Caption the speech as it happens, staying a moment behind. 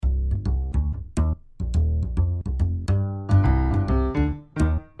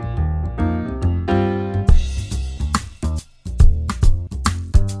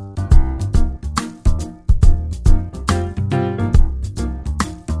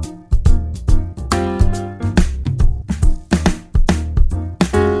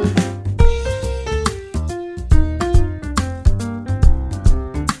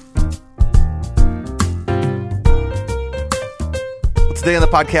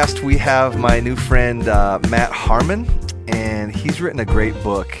podcast, we have my new friend, Matt Harmon, and he's written a great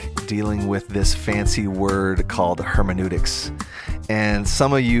book dealing with this fancy word called hermeneutics. And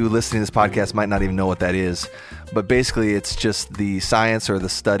some of you listening to this podcast might not even know what that is, but basically it's just the science or the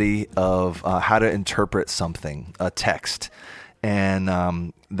study of how to interpret something, a text. And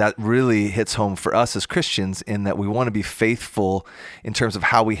that really hits home for us as Christians in that we want to be faithful in terms of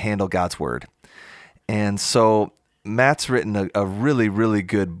how we handle God's word. And so Matt's written a really, really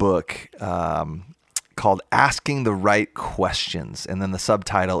good book called Asking the Right Questions. And then the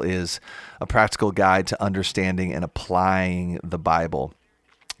subtitle is A Practical Guide to Understanding and Applying the Bible.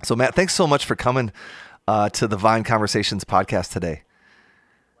 So Matt, thanks so much for coming to the Vine Conversations podcast today.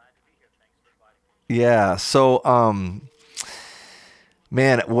 Yeah. So,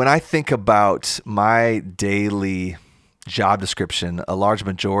 man, when I think about my daily job description, a large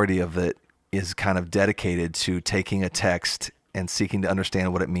majority of it is kind of dedicated to taking a text and seeking to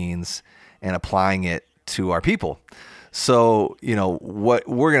understand what it means and applying it to our people. So, you know, what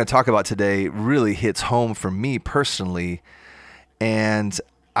we're going to talk about today really hits home for me personally. And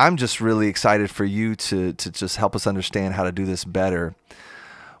I'm just really excited for you to just help us understand how to do this better.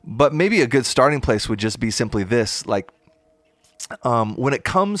 But maybe a good starting place would just be simply this, like, when it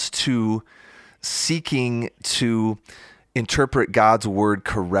comes to seeking to interpret God's word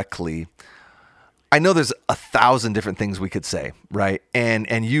correctly, I know there's 1,000 different things we could say, right?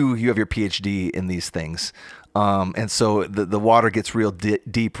 And you have your PhD in these things. And so the water gets real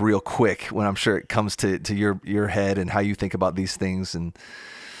deep real quick when I'm sure it comes to your head and how you think about these things.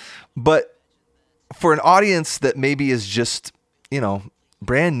 But for an audience that maybe is just, you know,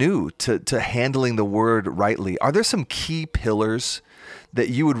 brand new to handling the word rightly, are there some key pillars that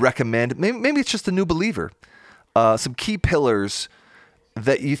you would recommend? Maybe it's just a new believer. Some key pillars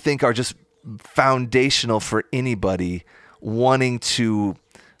that you think are just foundational for anybody wanting to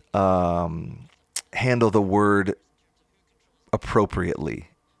handle the word appropriately.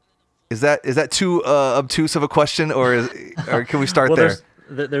 Is that too obtuse of a question, or can we start there?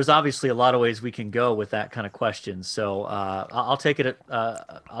 There's obviously a lot of ways we can go with that kind of question. So I'll take it.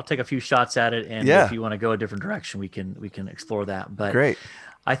 I'll take a few shots at it, and if you want to go a different direction, we can explore that. But great.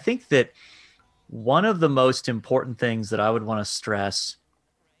 I think that one of the most important things that I would want to stress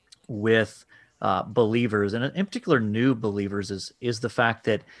with believers, and in particular new believers, is the fact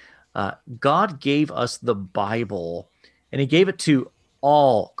that God gave us the Bible, and He gave it to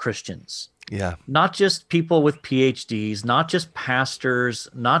all Christians. Yeah. Not just people with PhDs, not just pastors,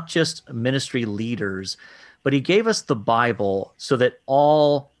 not just ministry leaders, but He gave us the Bible so that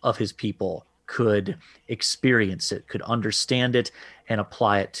all of His people could experience it, could understand it, and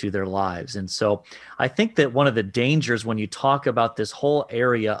apply it to their lives. And so I think that one of the dangers when you talk about this whole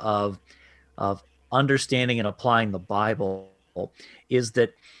area of understanding and applying the Bible is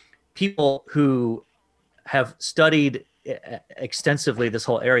that people who have studied extensively this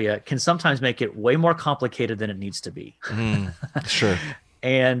whole area can sometimes make it way more complicated than it needs to be. Sure.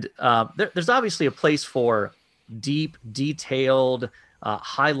 And there's obviously a place for deep, detailed,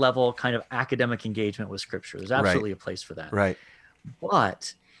 high-level kind of academic engagement with Scripture. There's absolutely a place for that. Right.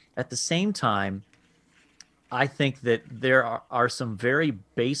 But at the same time, I think that there are some very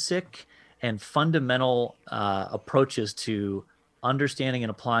basic and fundamental approaches to understanding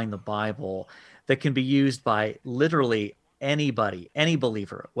and applying the Bible that can be used by literally anybody, any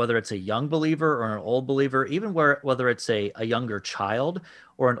believer, whether it's a young believer or an old believer, even whether it's a younger child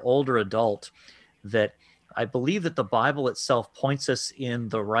or an older adult, that I believe that the Bible itself points us in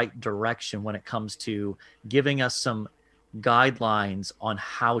the right direction when it comes to giving us some guidelines on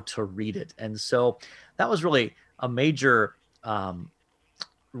how to read it. And so that was really a major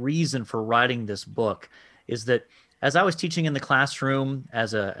reason for writing this book, is that as I was teaching in the classroom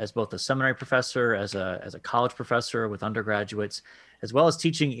as both a seminary professor, as a college professor with undergraduates, as well as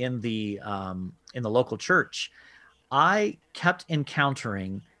teaching in the local church, I kept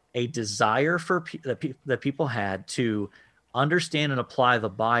encountering a desire that people had to understand and apply the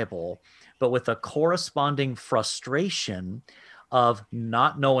Bible, but with a corresponding frustration of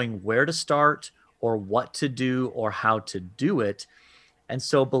not knowing where to start or what to do or how to do it. And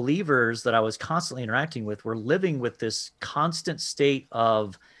so believers that I was constantly interacting with were living with this constant state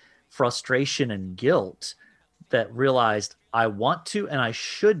of frustration and guilt that realized I want to and I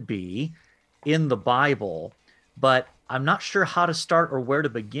should be in the Bible, but I'm not sure how to start or where to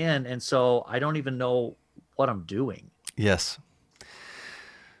begin. And so I don't even know what I'm doing. Yes.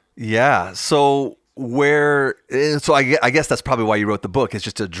 Yeah. So I guess that's probably why you wrote the book, is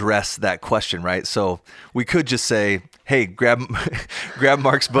just to address that question, right? So we could just say, hey, grab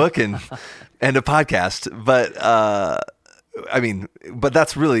Mark's book and a podcast. But I mean, but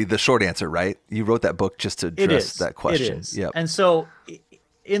that's really the short answer, right? You wrote that book just to address that question. It is. Yep. And so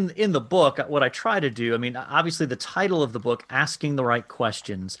in the book, what I try to do, I mean, obviously the title of the book, Asking the Right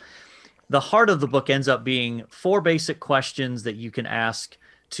Questions, the heart of the book ends up being 4 basic questions that you can ask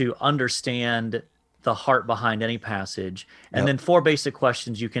to understand the heart behind any passage, and then 4 basic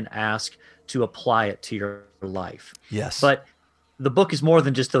questions you can ask to apply it to your life. Yes. But the book is more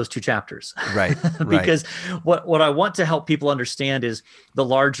than just those 2 chapters. Right. Because what I want to help people understand is the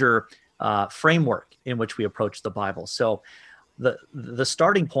larger framework in which we approach the Bible. So the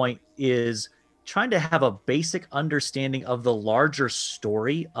starting point is trying to have a basic understanding of the larger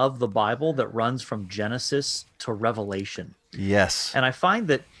story of the Bible that runs from Genesis to Revelation. Yes. And I find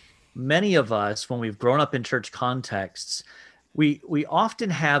that many of us, when we've grown up in church contexts, we often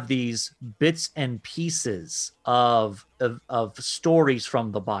have these bits and pieces of stories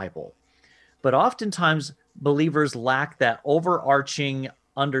from the Bible. But oftentimes believers lack that overarching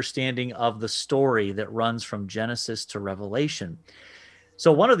understanding of the story that runs from Genesis to Revelation.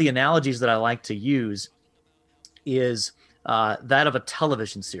 So one of the analogies that I like to use is that of a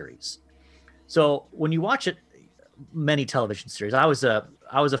television series. So when you watch many television series, I was a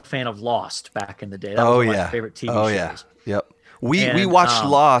fan of Lost back in the day. That was one of my favorite TV shows. Yeah. Yep. We watched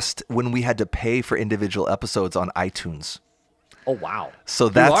Lost when we had to pay for individual episodes on iTunes. Oh wow! So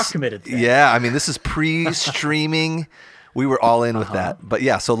you are committed then. Yeah, I mean, this is pre-streaming. We were all in with that. But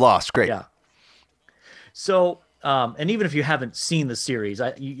yeah, so Lost, great. Yeah. So, and even if you haven't seen the series,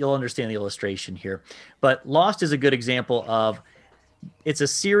 you'll understand the illustration here. But Lost is a good example of, it's a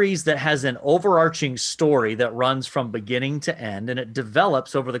series that has an overarching story that runs from beginning to end, and it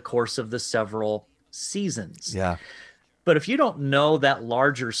develops over the course of the several seasons. Yeah. But if you don't know that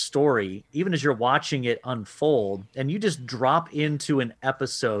larger story, even as you're watching it unfold, and you just drop into an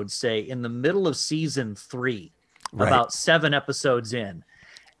episode, say in the middle of season 3, about 7 episodes in,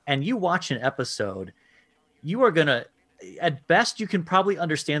 and you watch an episode, you are going to, at best, you can probably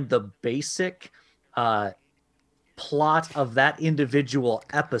understand the basic plot of that individual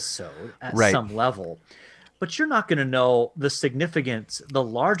episode at some level. But you're not going to know the significance, the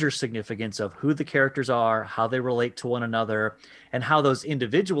larger significance of who the characters are, how they relate to one another, and how those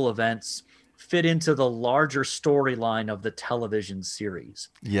individual events fit into the larger storyline of the television series.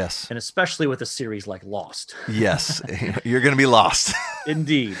 Yes. And especially with a series like Lost. Yes. You're going to be lost.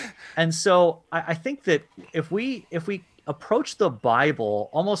 Indeed. And so I think that if we approach the Bible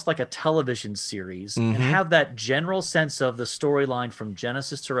almost like a television series and have that general sense of the storyline from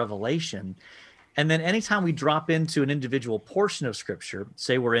Genesis to Revelation, and then anytime we drop into an individual portion of Scripture,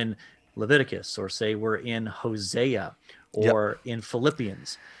 say we're in Leviticus, or say we're in Hosea, or in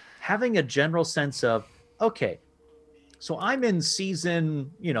Philippians, having a general sense of, okay, so I'm in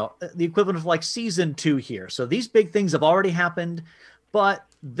season, the equivalent of like season 2 here. So these big things have already happened, but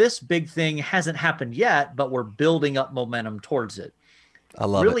this big thing hasn't happened yet, but we're building up momentum towards it. I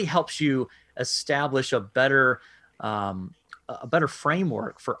love really it. Helps you establish a better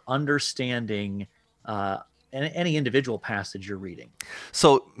framework for understanding any individual passage you're reading.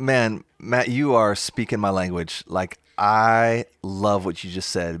 So, man, Matt, you are speaking my language. Like, I love what you just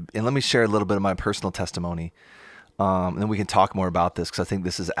said. And let me share a little bit of my personal testimony. And then we can talk more about this, because I think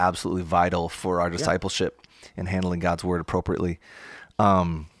this is absolutely vital for our discipleship and handling God's word appropriately.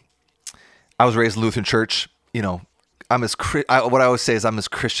 I was raised in Lutheran church. I'm what I always say is I'm as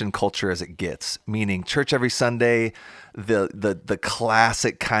Christian culture as it gets, meaning church every Sunday, the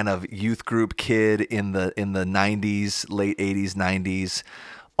classic kind of youth group kid in the 90s, late 80s, 90s,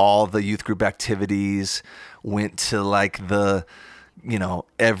 all the youth group activities, went to like the,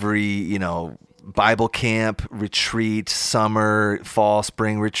 every, Bible camp, retreat, summer, fall,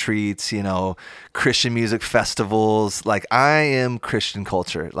 spring retreats, Christian music festivals. Like, I am Christian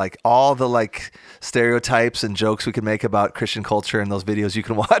culture. Like, all the like stereotypes and jokes we can make about Christian culture and those videos you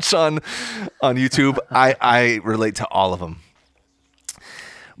can watch on YouTube, I relate to all of them.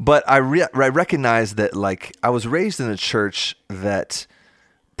 But I recognize that, like, I was raised in a church that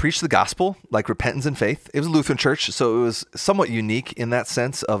preached the gospel, like repentance and faith. It was a Lutheran church, so it was somewhat unique in that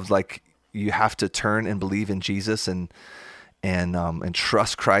sense of like, you have to turn and believe in Jesus and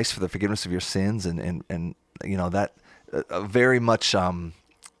trust Christ for the forgiveness of your sins, and that very much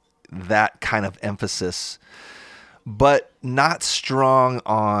that kind of emphasis, but not strong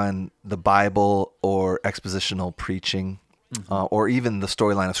on the Bible or expositional preaching, or even the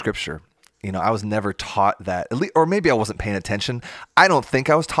storyline of Scripture. I was never taught that, at least, or maybe I wasn't paying attention. I don't think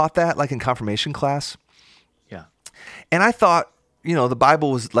I was taught that, like in confirmation class. Yeah, and I thought, the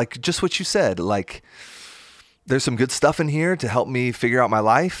Bible was like just what you said, like there's some good stuff in here to help me figure out my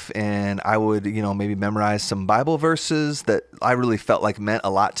life. And I would, maybe memorize some Bible verses that I really felt like meant a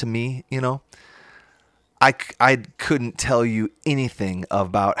lot to me. I couldn't tell you anything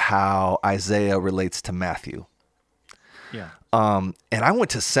about how Isaiah relates to Matthew. Yeah. And I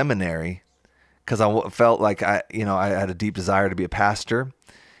went to seminary because I felt like I had a deep desire to be a pastor.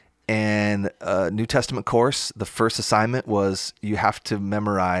 And New Testament course, the first assignment was you have to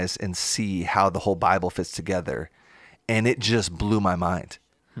memorize and see how the whole Bible fits together. And it just blew my mind.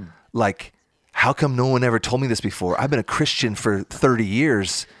 Like, how come no one ever told me this before? I've been a Christian for 30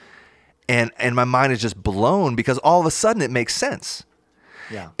 years and my mind is just blown because all of a sudden it makes sense.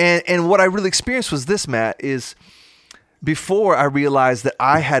 Yeah. And what I really experienced was this, Matt, is before I realized that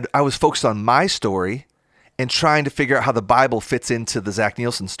I was focused on my story and trying to figure out how the Bible fits into the Zach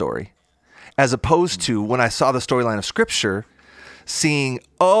Nielsen story, as opposed to when I saw the storyline of Scripture, seeing,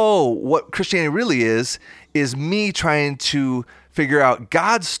 what Christianity really is me trying to figure out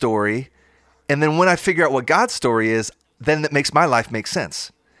God's story. And then when I figure out what God's story is, then that makes my life make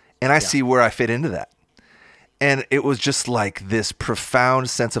sense. And I see where I fit into that. And it was just like this profound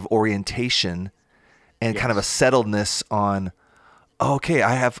sense of orientation and kind of a settledness on, okay,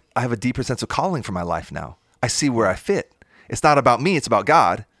 I have a deeper sense of calling for my life now. I see where I fit. It's not about me, it's about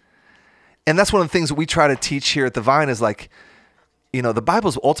God. And that's one of the things that we try to teach here at the Vine is like, the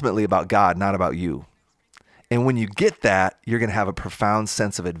Bible's ultimately about God, not about you. And when you get that, you're going to have a profound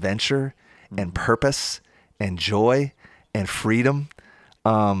sense of adventure and purpose and joy and freedom.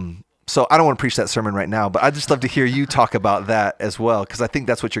 So I don't want to preach that sermon right now, but I'd just love to hear you talk about that as well, because I think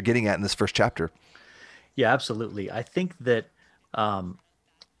that's what you're getting at in this first chapter. Yeah, absolutely. I think that I'll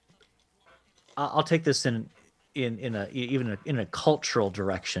take this in a cultural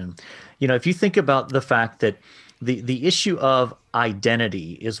direction. If you think about the fact that the issue of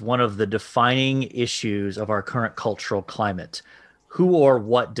identity is one of the defining issues of our current cultural climate. Who or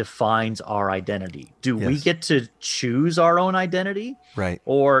what defines our identity? Do we get to choose our own identity? Right.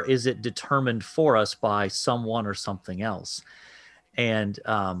 Or is it determined for us by someone or something else? And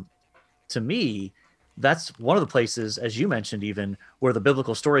to me, that's one of the places, as you mentioned, even where the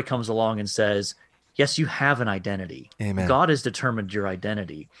biblical story comes along and says, yes, you have an identity. Amen. God has determined your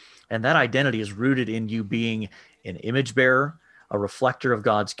identity. And that identity is rooted in you being an image bearer, a reflector of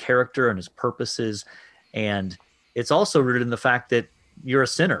God's character and his purposes. And it's also rooted in the fact that you're a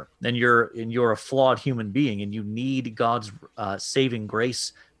sinner and you're a flawed human being and you need God's saving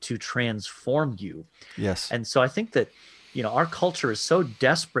grace to transform you. Yes. And so I think that, our culture is so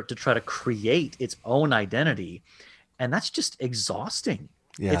desperate to try to create its own identity, and that's just exhausting.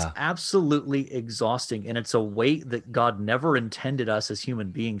 Yeah. It's absolutely exhausting. And it's a weight that God never intended us as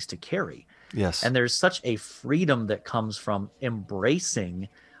human beings to carry. Yes. And there's such a freedom that comes from embracing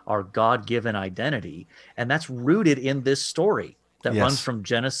our God-given identity. And that's rooted in this story that runs from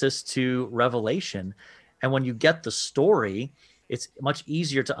Genesis to Revelation. And when you get the story, it's much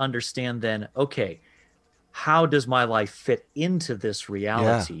easier to understand then, okay, how does my life fit into this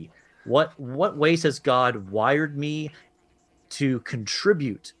reality? Yeah. What ways has God wired me to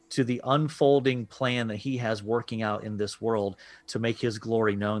contribute to the unfolding plan that he has working out in this world to make his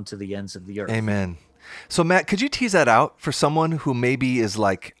glory known to the ends of the earth? Amen. So Matt, could you tease that out for someone who maybe is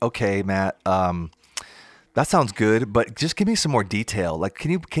like, okay, Matt, that sounds good, but just give me some more detail. Like, can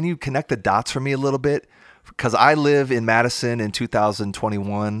you connect the dots for me a little bit? Because I live in Madison in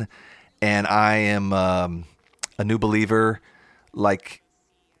 2021, and I am a new believer. Like,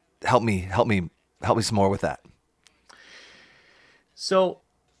 help me some more with that. So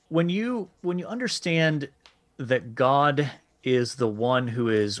when you understand that God is the one who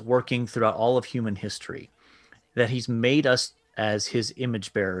is working throughout all of human history, that he's made us as his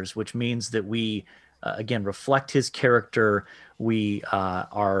image bearers, which means that we, again, reflect his character. We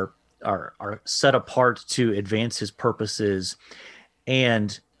are set apart to advance his purposes,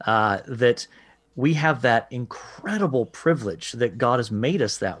 and that we have that incredible privilege that God has made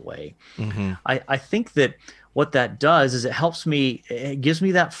us that way. Mm-hmm. I think that what that does is it gives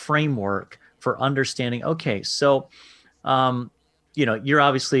me that framework for understanding, okay, so, you're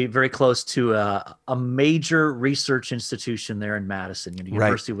obviously very close to a major research institution there in Madison,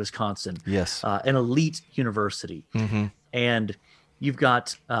 University of Wisconsin, yes, an elite university. Mm-hmm. And you've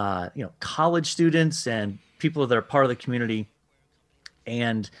got, college students and people that are part of the community.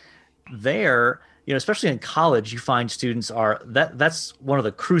 And there, especially in college, you find students that's one of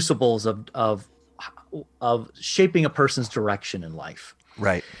the crucibles of shaping a person's direction in life.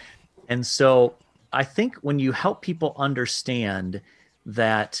 Right. And so I think when you help people understand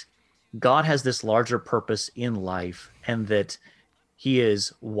that God has this larger purpose in life and that He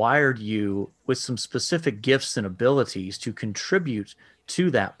has wired you with some specific gifts and abilities to contribute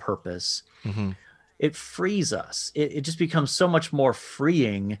to that purpose. Mm-hmm. It frees us. It just becomes so much more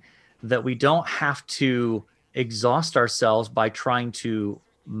freeing that we don't have to exhaust ourselves by trying to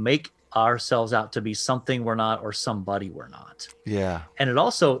make ourselves out to be something we're not or somebody we're not. Yeah. And it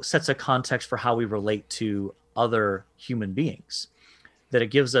also sets a context for how we relate to other human beings, that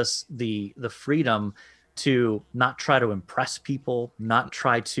it gives us the freedom to not try to impress people, not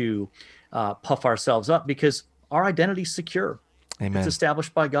try to puff ourselves up, because our identity is secure. Amen. It's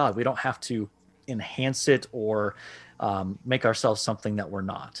established by God. We don't have to enhance it or make ourselves something that we're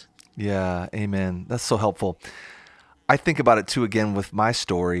not. Yeah, amen. That's so helpful. I think about it too, again, with my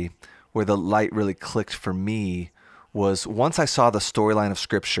story, where the light really clicked for me was once I saw the storyline of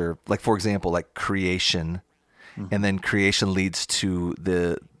Scripture, like, for example, like creation, and then creation leads to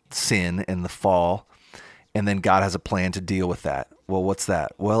the sin and the fall, and then God has a plan to deal with that. Well, what's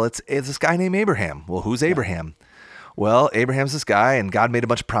that? Well, it's this guy named Abraham. Well, who's Abraham? Well, Abraham's this guy, and God made a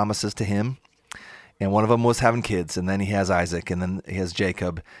bunch of promises to him. And one of them was having kids, and then he has Isaac, and then he has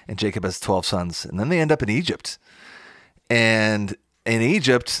Jacob, and Jacob has 12 sons. And then they end up in Egypt. And in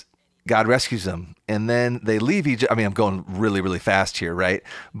Egypt, God rescues them. And then they leave Egypt. I mean, I'm going really, really fast here, right?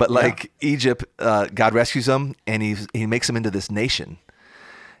 But like Egypt, God rescues them, and he makes them into this nation.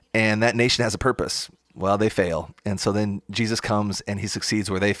 And that nation has a purpose. Well, they fail. And so then Jesus comes, and he succeeds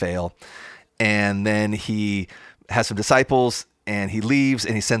where they fail. And then he has some disciples, and he leaves,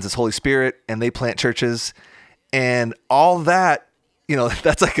 and he sends his Holy Spirit, and they plant churches, and all that,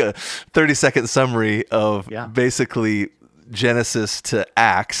 that's like a 30-second summary of basically Genesis to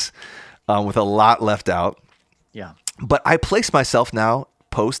Acts, with a lot left out. Yeah. But I place myself now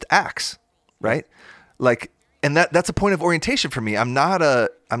post Acts, right? Like, and that's a point of orientation for me. I'm not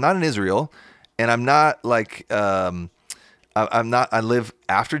in Israel, and I'm not like, I live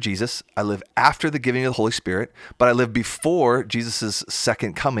after Jesus. I live after the giving of the Holy Spirit, but I live before Jesus'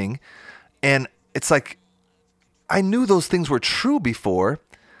 second coming. And it's like, I knew those things were true before,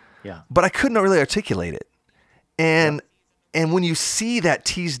 but I couldn't really articulate it. And when you see that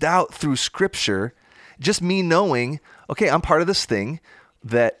teased out through Scripture, just me knowing, okay, I'm part of this thing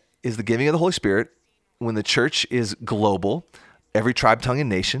that is the giving of the Holy Spirit when the church is global, every tribe, tongue, and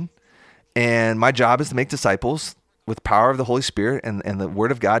nation. And my job is to make disciples with power of the Holy Spirit and the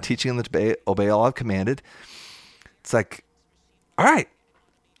Word of God, teaching them to obey all I've commanded. It's like, all right,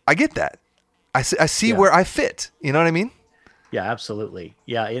 I get that. I see where I fit. You know what I mean? Yeah, absolutely.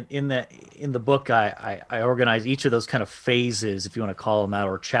 Yeah, in the book, I organize each of those kind of phases, if you want to call them that,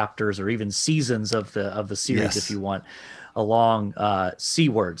 or chapters, or even seasons of the series, if you want, along C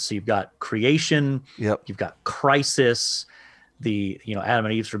words. So you've got creation, you've got crisis, Adam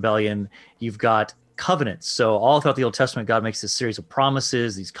and Eve's rebellion. You've got covenants. So all throughout the Old Testament, God makes this series of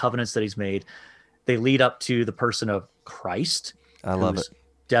promises, these covenants that he's made. They lead up to the person of Christ. I love it.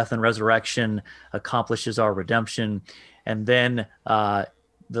 Death and resurrection accomplishes our redemption. And then the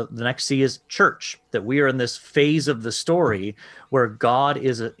next C is church, that we are in this phase of the story where God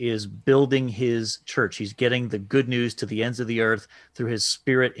is building his church. He's getting the good news to the ends of the earth through his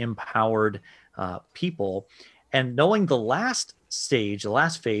Spirit-empowered people. And knowing the last stage, the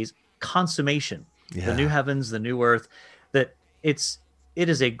last phase, consummation, the new heavens, the new earth, that it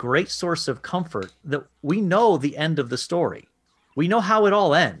is a great source of comfort that we know the end of the story. We know how it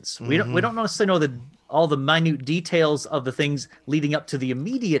all ends. We don't necessarily know all the minute details of the things leading up to the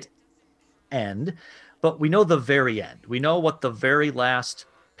immediate end, but we know the very end. We know what the very last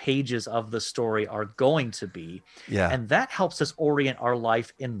pages of the story are going to be. Yeah. And that helps us orient our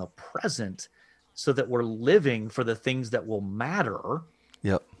life in the present so that we're living for the things that will matter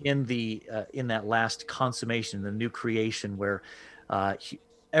in that last consummation, the new creation, where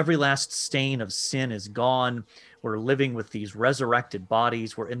every last stain of sin is gone. We're living with these resurrected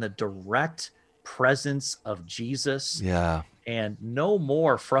bodies. We're in the direct presence of Jesus. Yeah. And no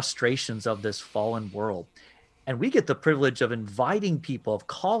more frustrations of this fallen world. And we get the privilege of inviting people, of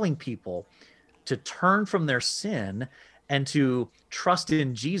calling people to turn from their sin and to trust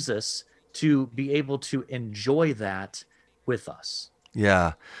in Jesus to be able to enjoy that with us.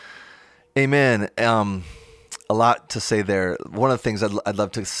 Yeah. Amen. A lot to say there. One of the things I'd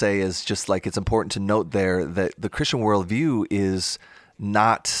love to say is just like, it's important to note there that the Christian worldview is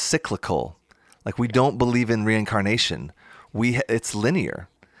not cyclical. Like, we don't believe in reincarnation. It's linear.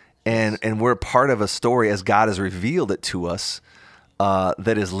 And we're part of a story as God has revealed it to us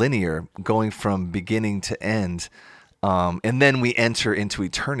that is linear, going from beginning to end. And then we enter into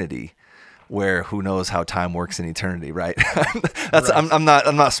eternity, where who knows how time works in eternity, right? Right. I'm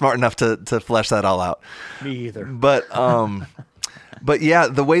not smart enough to flesh that all out. Me either. But But yeah,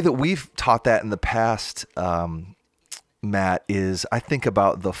 the way that we've taught that in the past, Matt, is I think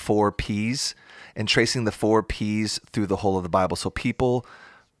about the 4 P's and tracing the 4 P's through the whole of the Bible. So people,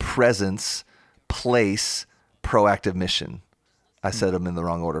 presence, place, proactive mission. I said them in the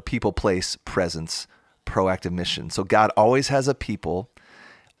wrong order. People, place, presence, proactive mission. So God always has a people,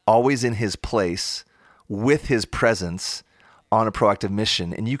 always in his place, with his presence on a proactive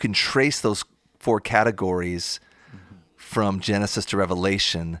mission. And you can trace those 4 categories from Genesis to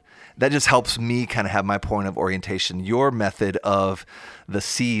Revelation. That just helps me kind of have my point of orientation. Your method of the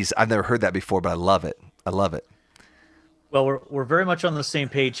C's, I've never heard that before, but I love it. I love it. Well, we're very much on the same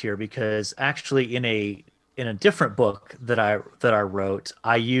page here, because actually in a different book that I wrote,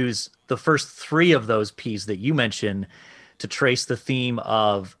 I use the first 3 of those P's that you mentioned to trace the theme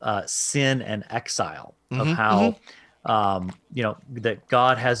of sin and exile, of how that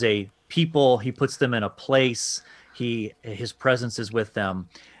God has a people, he puts them in a place, his presence is with them,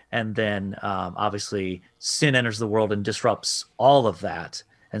 and then obviously sin enters the world and disrupts all of that.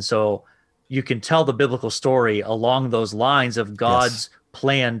 And so you can tell the biblical story along those lines of God's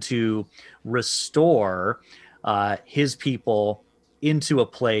plan to restore his people into a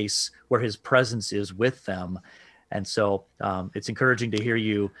place where his presence is with them. And so it's encouraging to hear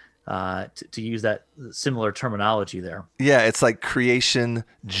you to use that similar terminology there. Yeah, it's like creation,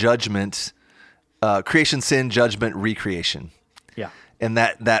 judgment, creation, sin, judgment, recreation. Yeah. And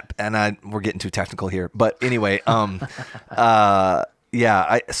we're getting too technical here, but anyway, so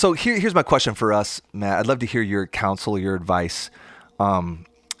here's my question for us, Matt. I'd love to hear your counsel, your advice.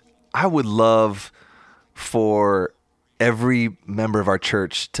 I would love for every member of our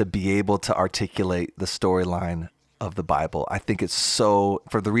church to be able to articulate the storyline of the Bible. I think it's so,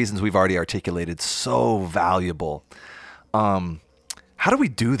 for the reasons we've already articulated, so valuable. How do we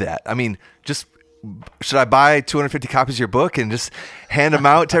do that? I mean, should I buy 250 copies of your book and just hand them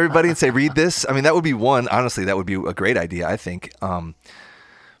out to everybody and say, read this? I mean, that would be one. Honestly, that would be a great idea, I think,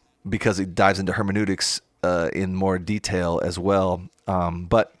 because it dives into hermeneutics in more detail as well.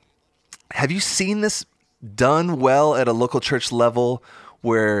 But have you seen this done well at a local church level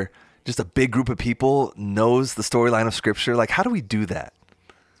where just a big group of people knows the storyline of Scripture? Like, how do we do that?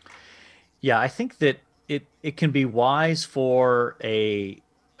 Yeah, I think that it can be wise for a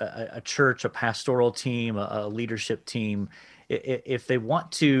church, a pastoral team, a leadership team, if they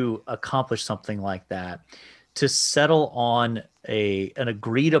want to accomplish something like that, to settle on an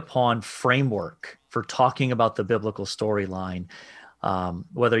agreed upon framework for talking about the biblical storyline.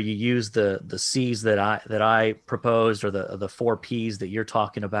 Whether you use the C's that I proposed or the 4 P's that you're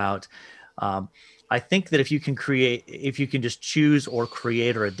talking about, I think that if you can just choose or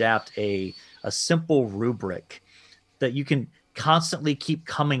create or adapt a simple rubric that you can constantly keep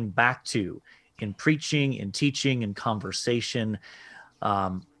coming back to in preaching, in teaching, in conversation,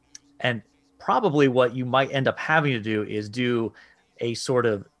 and probably what you might end up having to do is do a sort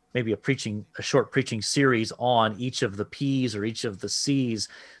of maybe a short preaching series on each of the P's or each of the C's,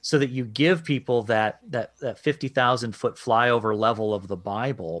 so that you give people that 50,000 foot flyover level of the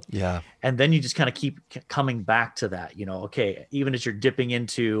Bible. Yeah. And then you just kind of keep coming back to that, okay, even as you're dipping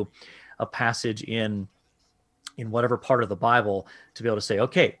into a passage in whatever part of the Bible, to be able to say,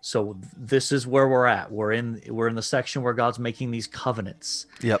 okay, so this is where we're at. We're in the section where God's making these covenants.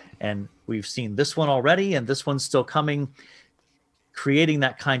 Yep. And we've seen this one already, and this one's still coming. Creating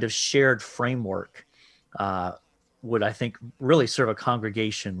that kind of shared framework would, I think, really serve a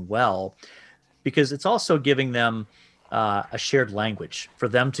congregation well, because it's also giving them a shared language for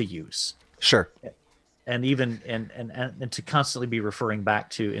them to use. Sure. And even and to constantly be referring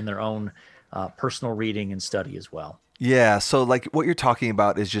back to in their own personal reading and study as well. Yeah. So like what you're talking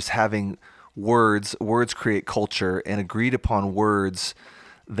about is just having words create culture, and agreed upon words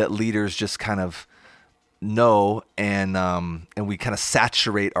that leaders just kind of know, and we kind of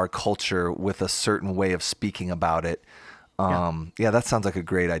saturate our culture with a certain way of speaking about it. Yeah, that sounds like a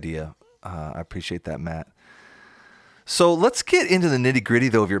great idea. I appreciate that, Matt. So let's get into the nitty gritty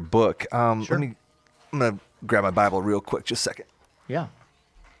though of your book. Sure. I'm going to grab my Bible real quick, just a second. Yeah.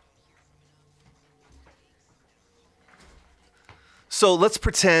 So let's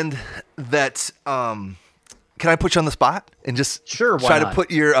pretend that, can I put you on the spot and just Sure, why try not?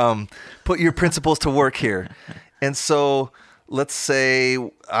 to put your principles to work here? And so let's say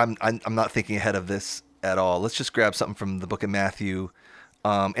I'm not thinking ahead of this at all. Let's just grab something from the book of Matthew,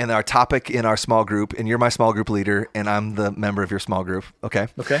 and our topic in our small group, and you're my small group leader, and I'm the member of your small group. Okay.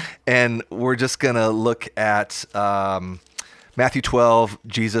 Okay. And we're just gonna look at Matthew 12.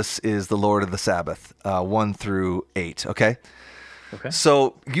 Jesus is the Lord of the Sabbath, 1-8. Okay. Okay.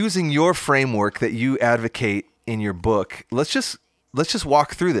 So using your framework that you advocate in your book, let's just let's just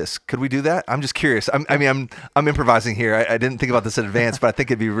walk through this. Could we do that? I'm just curious. I'm improvising here. I didn't think about this in advance, but I think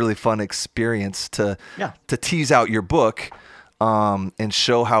it'd be a really fun experience to tease out your book and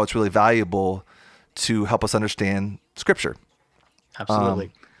show how it's really valuable to help us understand Scripture.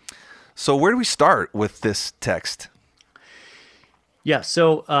 Absolutely. So where do we start with this text? Yeah.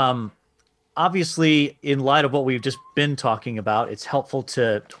 So obviously, in light of what we've just been talking about, it's helpful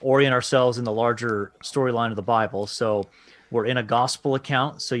to orient ourselves in the larger storyline of the Bible. So we're in a gospel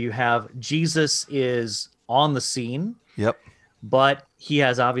account. So you have Jesus is on the scene. Yep. But he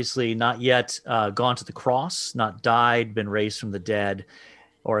has obviously not yet gone to the cross, not died, been raised from the dead,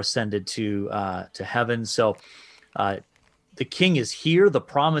 or ascended to heaven. So the king is here, the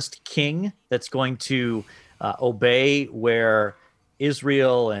promised king that's going to obey where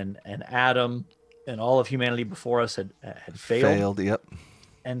Israel and Adam and all of humanity before us had failed. Yep.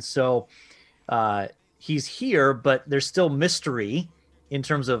 And so he's here, but there's still mystery in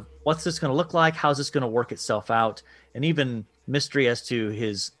terms of what's this going to look like, how's this going to work itself out, and even mystery as to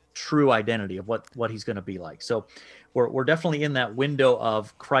his true identity of what he's going to be like. So we're definitely in that window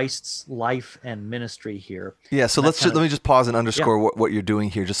of Christ's life and ministry here. Yeah, so let me just pause and underscore what you're doing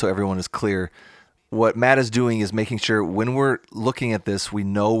here, just so everyone is clear. What Matt is doing is making sure when we're looking at this, we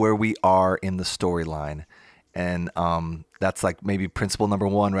know where we are in the storyline. And that's like maybe principle number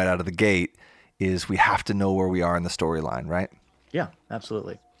one right out of the gate is we have to know where we are in the storyline, right? Yeah,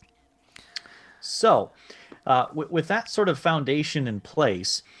 absolutely. So with that sort of foundation in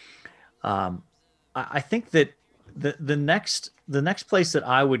place, I think that the next place that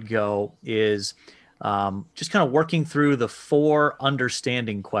I would go is just kind of working through the 4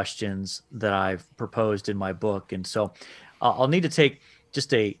 understanding questions that I've proposed in my book. And so I'll need to take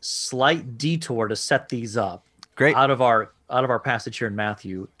just a slight detour to set these up. Great. Out of our passage here in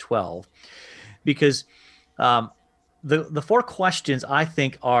Matthew 12, because the 4 questions I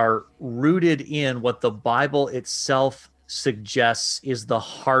think are rooted in what the Bible itself suggests is the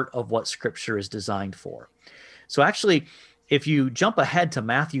heart of what Scripture is designed for. So actually, if you jump ahead to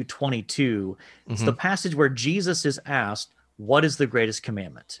Matthew 22, it's the passage where Jesus is asked, what is the greatest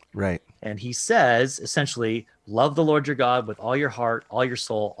commandment? Right. And he says, essentially, love the Lord your God with all your heart, all your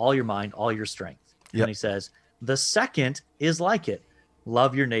soul, all your mind, all your strength. Yep. And he says, the second is like it.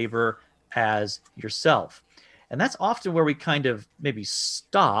 Love your neighbor as yourself. And that's often where we kind of maybe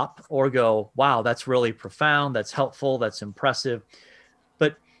stop or go, wow, that's really profound. That's helpful. That's impressive.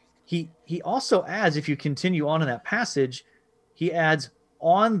 But he also adds, if you continue on in that passage, he adds,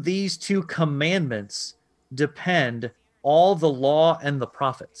 on these 2 commandments depend all the law and the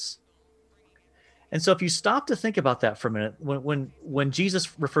prophets. And so if you stop to think about that for a minute, when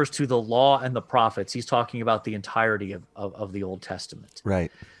Jesus refers to the law and the prophets, he's talking about the entirety of the Old Testament.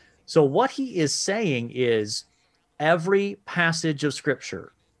 Right. So what he is saying is every passage of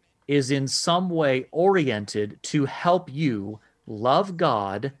Scripture is in some way oriented to help you love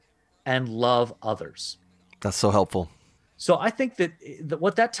God and love others. That's so helpful. So I think that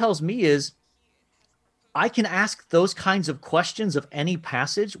what that tells me is I can ask those kinds of questions of any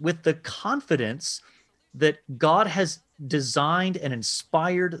passage with the confidence that God has designed and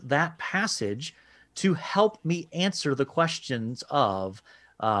inspired that passage to help me answer the questions of,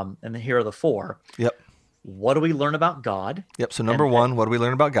 and here are the 4. Yep. What do we learn about God? Yep. So number 1, what do we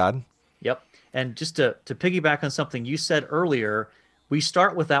learn about God? Yep. And just to piggyback on something you said earlier, we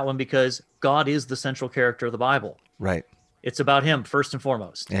start with that one because God is the central character of the Bible. Right. It's about him first and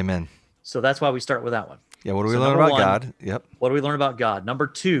foremost. Amen. So that's why we start with that one. Yeah. What do we learn about God? Yep. What do we learn about God? Number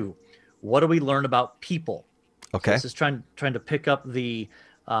 2, what do we learn about people? Okay. So this is trying to pick up the,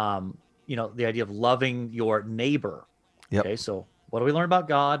 the idea of loving your neighbor. Yep. Okay. So what do we learn about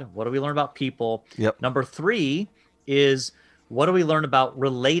God? What do we learn about people? Yep. Number 3 is what do we learn about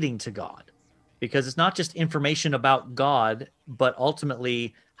relating to God? Because it's not just information about God, but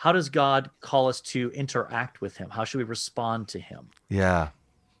ultimately, how does God call us to interact with him? How should we respond to him? Yeah.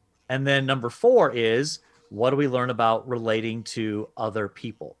 And then number 4 is what do we learn about relating to other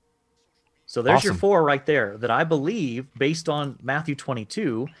people? So there's your 4 right there that I believe, based on Matthew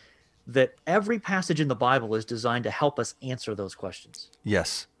 22, that every passage in the Bible is designed to help us answer those questions.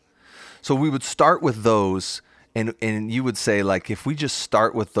 Yes. So we would start with those, and you would say, like, if we just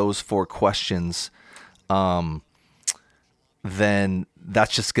start with those 4 questions, then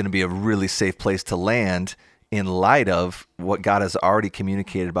that's just going to be a really safe place to land in light of what God has already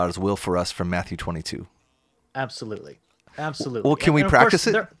communicated about his will for us from Matthew 22. Absolutely. Absolutely. Well, can we practice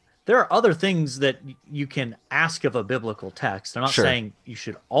it? There are other things that you can ask of a biblical text. I'm not saying you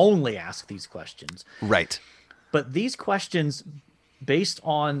should only ask these questions. Right. But these questions, based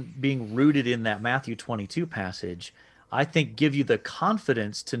on being rooted in that Matthew 22 passage, I think, give you the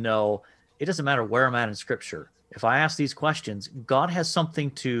confidence to know it doesn't matter where I'm at in Scripture. If I ask these questions, God has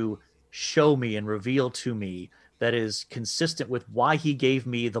something to show me and reveal to me that is consistent with why he gave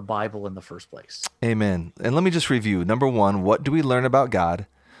me the Bible in the first place. Amen. And let me just review. Number 1, what do we learn about God?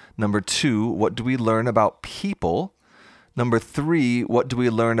 Number 2, what do we learn about people? Number 3, what do we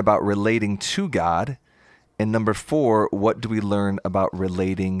learn about relating to God? And number 4, what do we learn about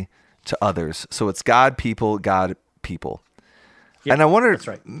relating to others? So it's God, people, God, people. Yep, and I wonder, that's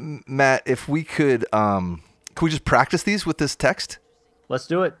right. Matt, if we could we just practice these with this text? Let's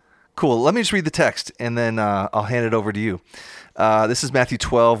do it. Cool. Let me just read the text, and then I'll hand it over to you. This is Matthew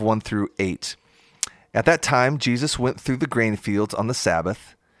 12, 1 through 8. At that time, Jesus went through the grain fields on the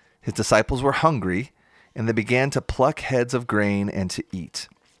Sabbath. His disciples were hungry, and they began to pluck heads of grain and to eat.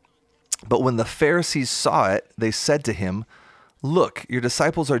 But when the Pharisees saw it, they said to him, "Look, your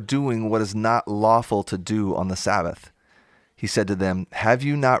disciples are doing what is not lawful to do on the Sabbath." He said to them, "Have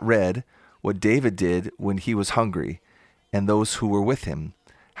you not read what David did when he was hungry, and those who were with him,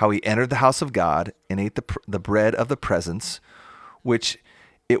 how he entered the house of God and ate the bread of the presence, which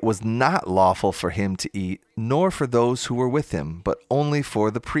it was not lawful for him to eat, nor for those who were with him, but only for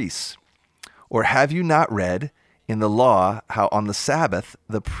the priests? Or have you not read in the law how on the Sabbath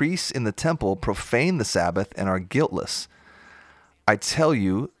the priests in the temple profane the Sabbath and are guiltless? I tell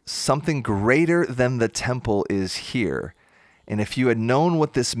you, something greater than the temple is here. And if you had known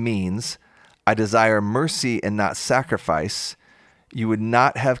what this means, I desire mercy and not sacrifice, you would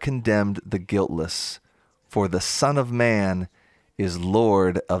not have condemned the guiltless, for the Son of Man is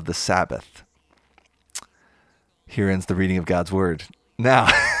Lord of the Sabbath." Here ends the reading of God's word. Now,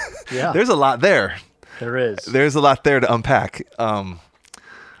 there's a lot there. There is. There's a lot there to unpack.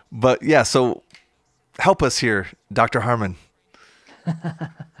 But yeah, so help us here, Dr. Harmon.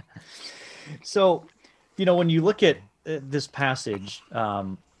 So, when you look at this passage,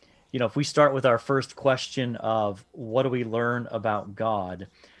 if we start with our first question of what do we learn about God,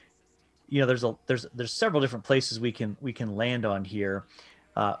 there's several different places we can land on here.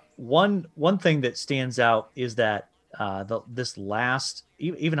 One thing that stands out is that this last,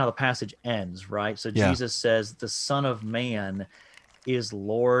 even how the passage ends, right? So Jesus says the Son of Man is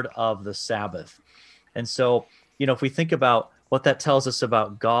Lord of the Sabbath. And so, if we think about what that tells us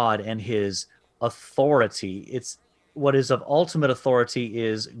about God and his authority, it's what is of ultimate authority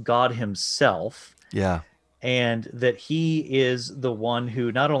is God himself. Yeah. And that he is the one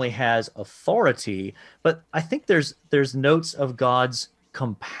who not only has authority, but I think there's notes of God's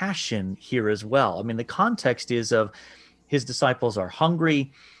compassion here as well. I mean, the context is of his disciples are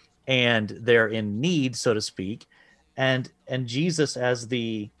hungry and they're in need, so to speak. And Jesus as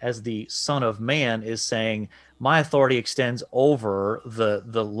the Son of Man is saying, my authority extends over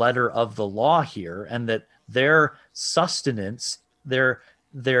the letter of the law here, and that their sustenance, their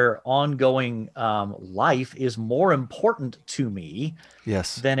ongoing life is more important to me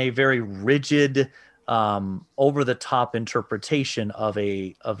than a very rigid, over-the-top interpretation of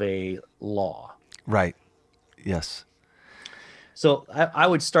a law. Right. Yes. So I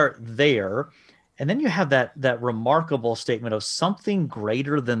would start there. And then you have that remarkable statement of something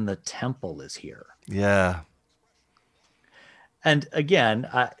greater than the temple is here. Yeah. And again,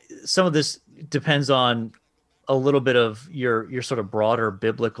 some of this depends on a little bit of your sort of broader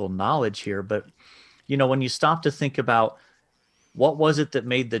biblical knowledge here. But, when you stop to think about what was it that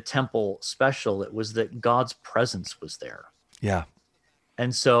made the temple special, it was that God's presence was there. Yeah.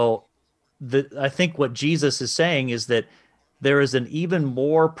 And so I think what Jesus is saying is that there is an even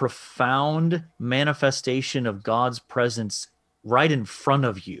more profound manifestation of God's presence right in front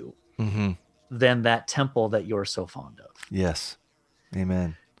of you than that temple that you're so fond of. Yes.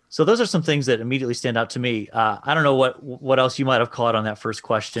 Amen. So those are some things that immediately stand out to me. I don't know what else you might have caught on that first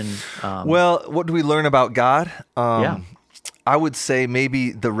question. Well, what do we learn about God? I would say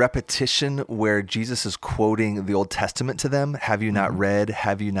maybe the repetition where Jesus is quoting the Old Testament to them. Have you not read?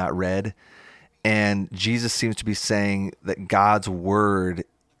 Have you not read? And Jesus seems to be saying that God's word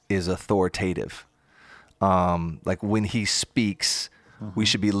is authoritative. Like when he speaks, we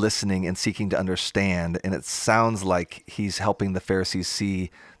should be listening and seeking to understand. And it sounds like he's helping the Pharisees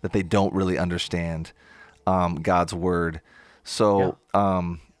see that they don't really understand God's word. So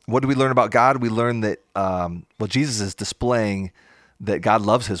what do we learn about God? We learn that, Jesus is displaying that God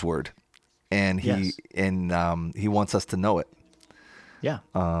loves his word, and he wants us to know it. Yeah,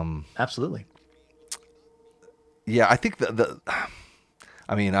 absolutely. Yeah, I think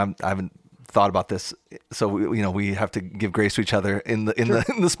I haven't thought about this, so we have to give grace to each other in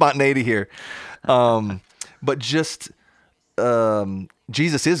the spontaneity here. But just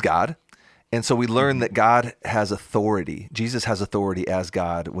Jesus is God, And so we learn that God has authority. Jesus has authority as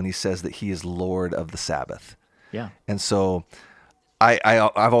God when he says that he is Lord of the Sabbath. Yeah. And so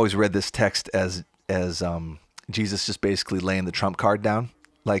I've always read this text as Jesus just basically laying the trump card down.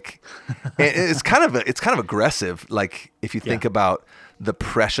 Like, it's kind of aggressive. Like, if you think about the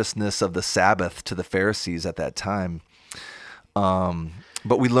preciousness of the Sabbath to the Pharisees at that time.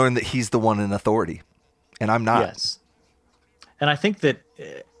 But we learn that he's the one in authority, and I'm not. Yes. And I think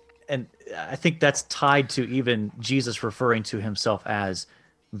that's tied to even Jesus referring to himself as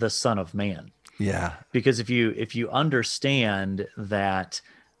the Son of Man. Yeah. Because if you understand that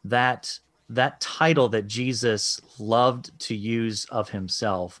title that Jesus loved to use of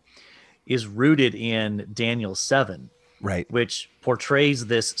himself is rooted in Daniel 7, right, which portrays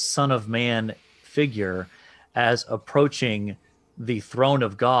this Son of Man figure as approaching the throne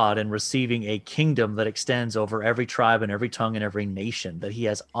of God and receiving a kingdom that extends over every tribe and every tongue and every nation, that he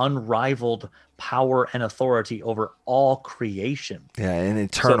has unrivaled power and authority over all creation. Yeah, and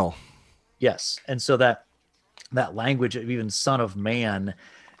eternal. Yes. And so that language of even Son of Man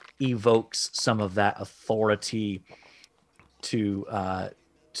evokes some of that authority to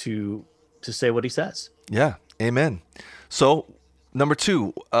say what he says. Yeah. Amen. So, number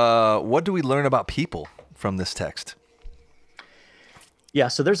 2, what do we learn about people from this text? Yeah,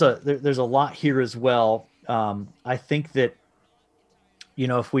 so there's a lot here as well. I think that,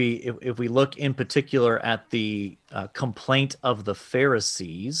 if we look in particular at the complaint of the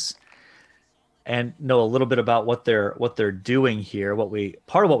Pharisees and know a little bit about what they're doing here,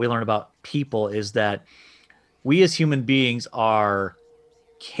 part of what we learn about people is that we as human beings are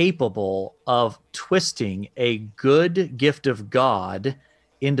capable of twisting a good gift of God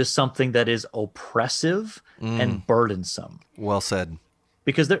into something that is oppressive and burdensome. Well said.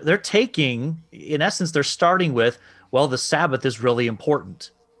 Because they're taking, in essence, they're starting with, well, the Sabbath is really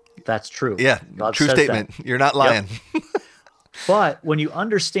important. That's true. Yeah, God true says statement. that. You're not lying. Yep. But when you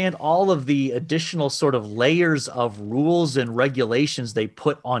understand all of the additional sort of layers of rules and regulations they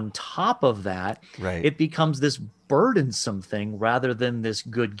put on top of that, right, it becomes this burdensome thing rather than this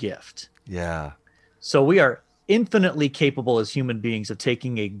good gift. Yeah. So we are infinitely capable as human beings of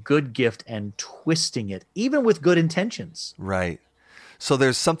taking a good gift and twisting it, even with good intentions. Right. So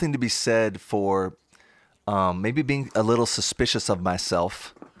there's something to be said for maybe being a little suspicious of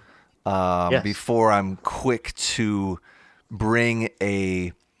myself before I'm quick to bring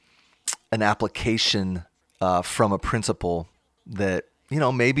an application from a principle that,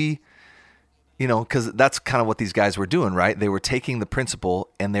 maybe, because that's kind of what these guys were doing, right? They were taking the principle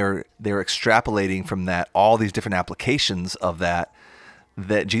and they're extrapolating from that all these different applications of that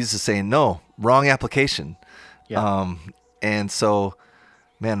Jesus is saying, no, wrong application. Yeah. And so,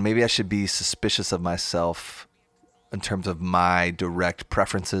 man, maybe I should be suspicious of myself in terms of my direct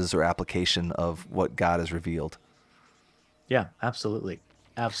preferences or application of what God has revealed. Yeah, absolutely.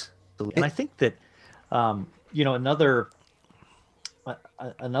 Absolutely. And I think that, another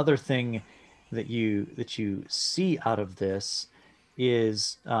thing that you see out of this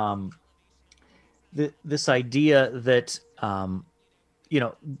is this idea that,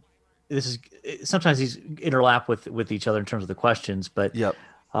 this is sometimes these interlap with each other in terms of the questions, but yep.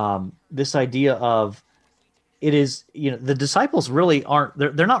 This idea of it is, the disciples really aren't,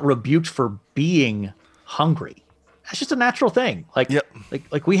 they're not rebuked for being hungry. That's just a natural thing. Like, yep.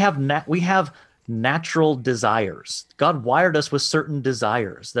 like we have natural desires. God wired us with certain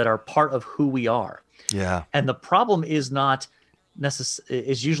desires that are part of who we are. Yeah. And the problem is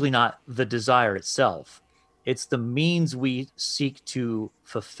usually not the desire itself. It's the means we seek to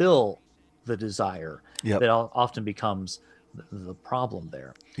fulfill the desire that often becomes the problem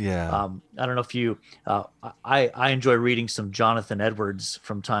there. Yeah. I don't know if you, I enjoy reading some Jonathan Edwards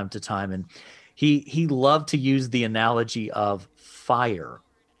from time to time, and he loved to use the analogy of fire,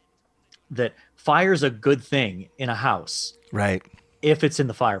 that fire is a good thing in a house. Right. If it's in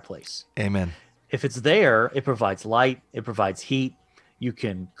the fireplace. Amen. If it's there, it provides light, it provides heat. You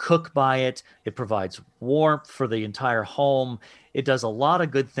can cook by it. It provides warmth for the entire home. It does a lot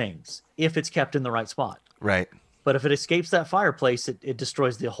of good things if it's kept in the right spot. Right. But if it escapes that fireplace, it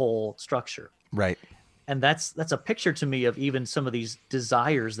destroys the whole structure. Right. And that's a picture to me of even some of these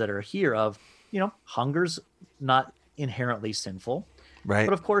desires that are here of, hunger's not inherently sinful. Right.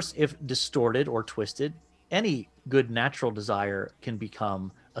 But of course, if distorted or twisted, any good natural desire can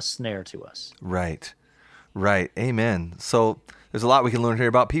become a snare to us. Right. Right. Amen. So there's a lot we can learn here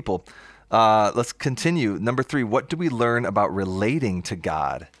about people. Let's continue. Number 3, what do we learn about relating to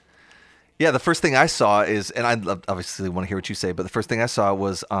God? Yeah, the first thing I saw is, and I obviously want to hear what you say, but the first thing I saw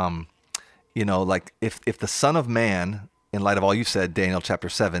was, like if the Son of Man, in light of all you said, Daniel chapter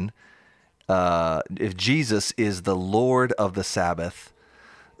 7, if Jesus is the Lord of the Sabbath,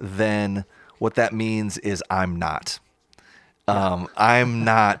 then what that means is I'm not. I'm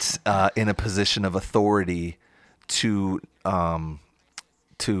not in a position of authority to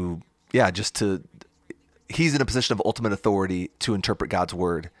he's in a position of ultimate authority to interpret God's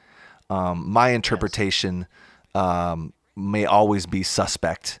word. My interpretation may always be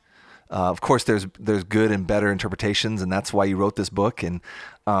suspect. Of course, there's good and better interpretations, and that's why you wrote this book, and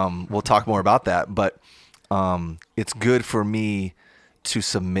we'll talk more about that. But it's good for me to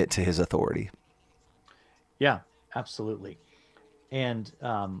submit to his authority. Yeah, absolutely. And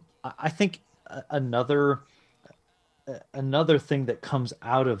I think another thing that comes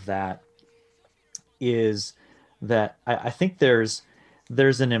out of that is that I think there's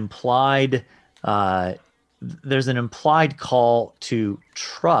an implied call to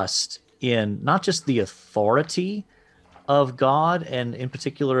trust in not just the authority of God and in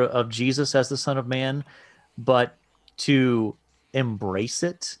particular of Jesus as the Son of Man, but to embrace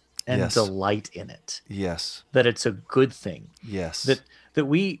it and Yes. delight in it. Yes. That it's a good thing. Yes. That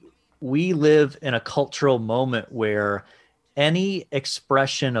we live in a cultural moment where any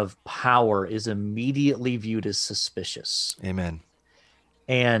expression of power is immediately viewed as suspicious. Amen.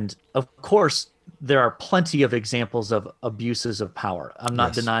 And of course, there are plenty of examples of abuses of power. I'm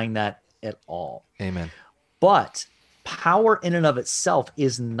not denying that at all. Amen. But power in and of itself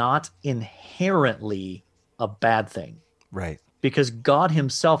is not inherently a bad thing. Right. Because God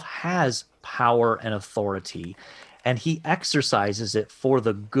himself has power and authority, and he exercises it for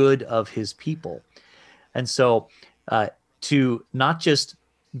the good of his people. And so to not just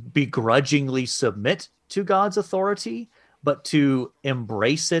begrudgingly submit to God's authority, but to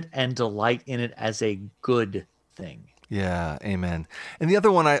embrace it and delight in it as a good thing. Yeah, amen. And the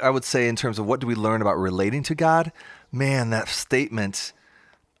other one I would say in terms of what do we learn about relating to God, man, that statement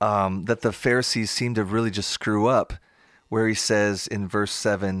that the Pharisees seem to really just screw up, where he says in verse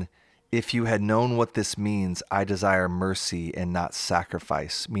 7, if you had known what this means, I desire mercy and not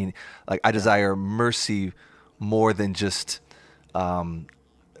sacrifice. Meaning, like, I desire mercy more than just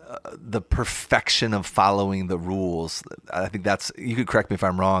the perfection of following the rules. I think that's, you could correct me if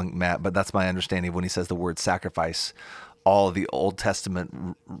I'm wrong, Matt, but that's my understanding of when he says the word sacrifice, all of the Old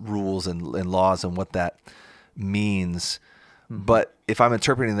Testament rules and laws and what that means. Mm-hmm. But if I'm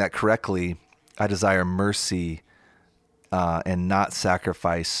interpreting that correctly, I desire mercy and not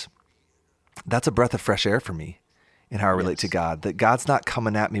sacrifice. That's a breath of fresh air for me in how I relate to God, that God's not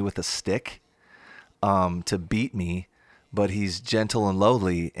coming at me with a stick to beat me, but he's gentle and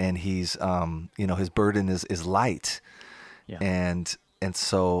lowly, and he's, his burden is light. Yeah. And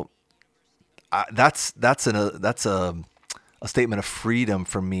so that's a statement of freedom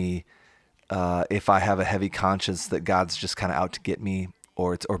for me. If I have a heavy conscience that God's just kind of out to get me,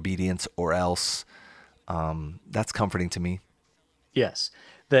 or it's obedience or else, that's comforting to me. Yes.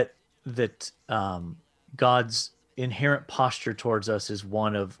 That God's inherent posture towards us is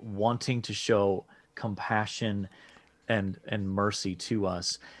one of wanting to show compassion and mercy to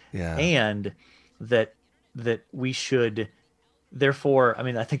us. Yeah. And that we should, therefore, I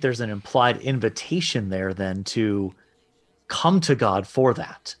mean, I think there's an implied invitation there then to come to God for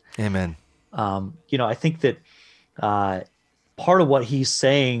that. Amen. I think that part of what he's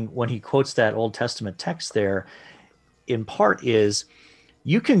saying when he quotes that Old Testament text there, in part, is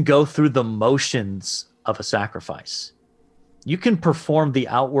you can go through the motions of a sacrifice. You can perform the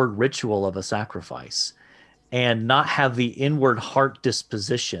outward ritual of a sacrifice and not have the inward heart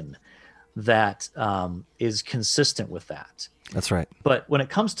disposition that is consistent with that. That's right. But when it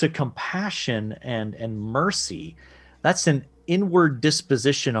comes to compassion and mercy, that's an inward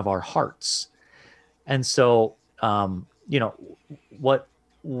disposition of our hearts. And so, what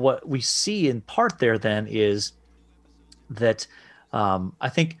we see in part there then is that I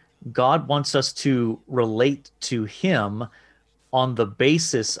think God wants us to relate to him on the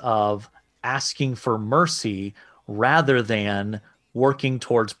basis of asking for mercy rather than working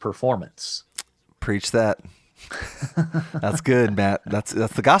towards performance. Preach that. That's good, Matt. That's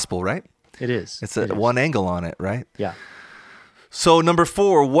the gospel, right? It is. It's one angle on it, right? Yeah. So number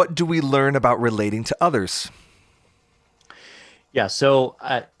 4, what do we learn about relating to others? Yeah. So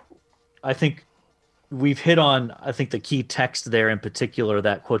I think we've hit on, the key text there in particular,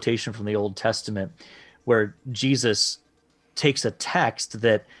 that quotation from the Old Testament, where Jesus takes a text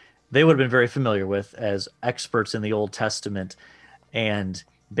that they would have been very familiar with as experts in the Old Testament, and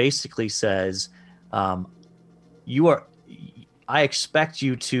basically says, I expect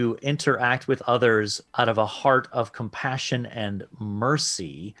you to interact with others out of a heart of compassion and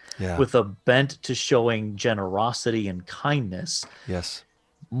mercy, with a bent to showing generosity and kindness. Yes.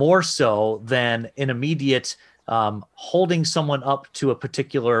 more so than an immediate holding someone up to a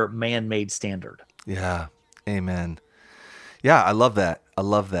particular man-made standard. Yeah. Amen. Yeah, I love that. I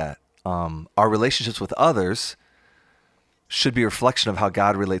love that. Our relationships with others should be a reflection of how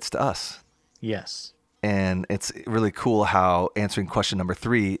God relates to us. Yes. And it's really cool how answering question number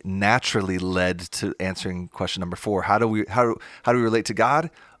 3 naturally led to answering question number 4. How do we relate to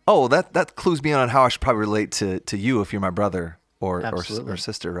God? Oh, that clues me in on how I should probably relate to you if you're my brother or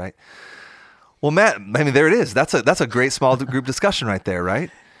sister, right? Well, Matt, I mean, there it is. That's a great small group discussion right there,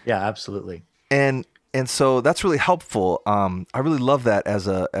 right? Yeah, absolutely. And so that's really helpful. I really love that as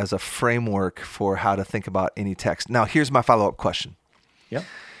a framework for how to think about any text. Now, here's my follow-up question. Yep.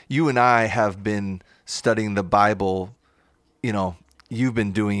 You and I have been studying the Bible. You know, you've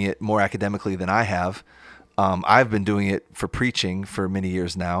been doing it more academically than I have. I've been doing it for preaching for many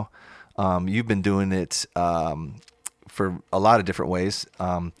years now. You've been doing it for a lot of different ways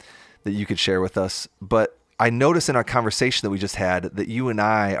that you could share with us. But I noticed in our conversation that we just had that you and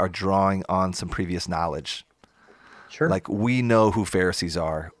I are drawing on some previous knowledge. Sure. Like we know who Pharisees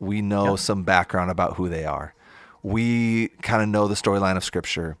are. We know some background about who they are. We kind of know the storyline of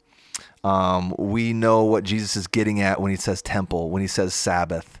Scripture. We know what Jesus is getting at when he says temple, when he says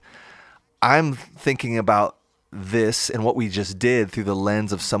Sabbath. I'm thinking about this and what we just did through the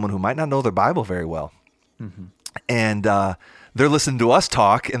lens of someone who might not know their Bible very well. Mm-hmm. And they're listening to us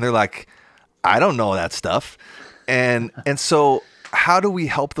talk and they're like, I don't know that stuff. And so how do we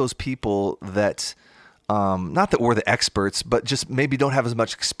help those people that, not that we're the experts, but just maybe don't have as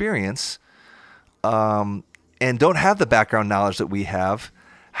much experience and don't have the background knowledge that we have?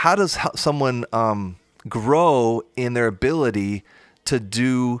 How does someone grow in their ability to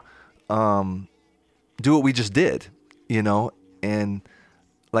do what we just did, you know, and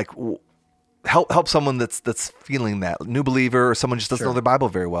like help someone that's feeling that new believer or someone just doesn't know their Bible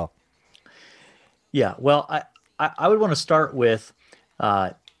very well? Yeah, well, I would want to start with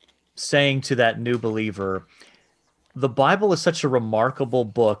saying to that new believer, the Bible is such a remarkable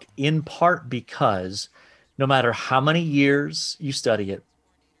book in part because no matter how many years you study it,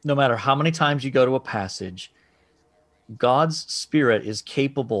 no matter how many times you go to a passage, God's Spirit is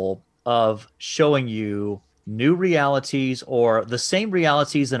capable of showing you new realities or the same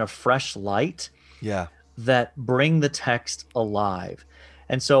realities in a fresh light that bring the text alive.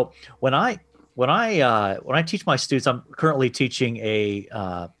 And so when I teach my students, I'm currently teaching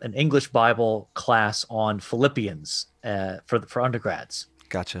an English Bible class on Philippians for undergrads.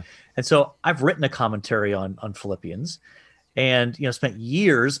 Gotcha. And so I've written a commentary on Philippians, and spent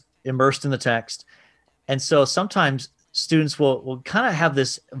years immersed in the text. And so sometimes students will kind of have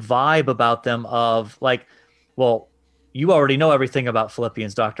this vibe about them of like, well, you already know everything about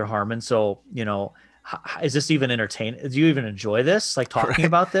Philippians, Dr. Harmon. So is this even entertaining? Do you even enjoy this? Like talking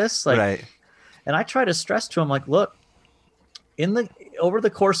about this? Like, right. And I try to stress to them, like, look, over the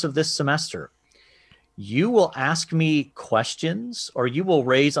course of this semester, you will ask me questions or you will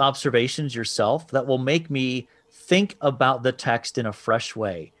raise observations yourself that will make me think about the text in a fresh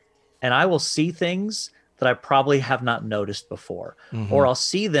way. And I will see things that I probably have not noticed before, or I'll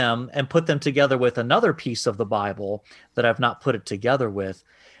see them and put them together with another piece of the Bible that I've not put it together with.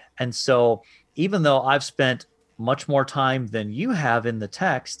 And so even though I've spent much more time than you have in the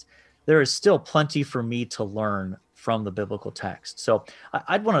text, there is still plenty for me to learn from the biblical text. So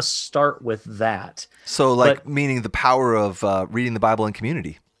I'd want to start with that. So meaning the power of reading the Bible in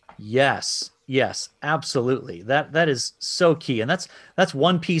community. Yes, absolutely. That is so key. And that's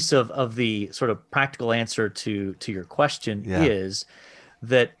one piece of the sort of practical answer to your question is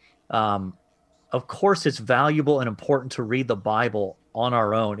that, of course, it's valuable and important to read the Bible on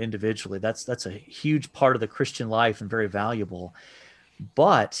our own individually. That's a huge part of the Christian life and very valuable.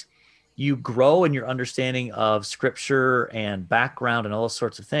 But you grow in your understanding of Scripture and background and all those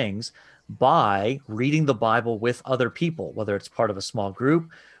sorts of things by reading the Bible with other people, whether it's part of a small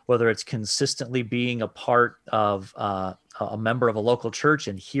group, whether it's consistently being a part of a member of a local church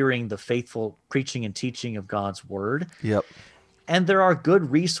and hearing the faithful preaching and teaching of God's word. Yep. And there are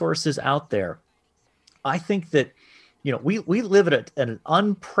good resources out there. I think that we live at an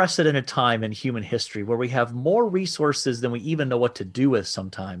unprecedented time in human history where we have more resources than we even know what to do with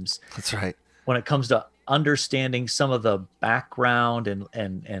sometimes. That's right. When it comes to understanding some of the background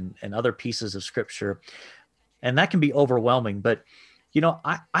and other pieces of Scripture. And that can be overwhelming. But,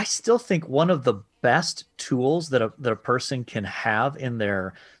 I still think one of the best tools that a person can have in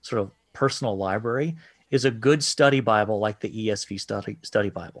their sort of personal library is a good study Bible like the ESV study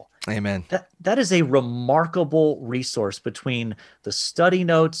Bible. Amen. That is a remarkable resource between the study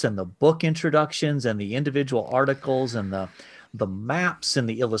notes and the book introductions and the individual articles and the the maps and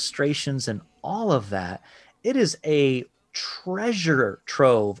the illustrations and all of that. It is a treasure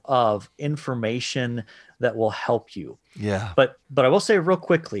trove of information that will help you. Yeah. But I will say real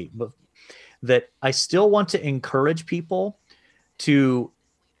quickly that I still want to encourage people to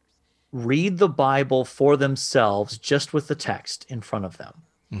read the Bible for themselves just with the text in front of them.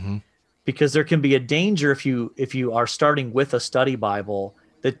 Mm-hmm. Because there can be a danger if you are starting with a study Bible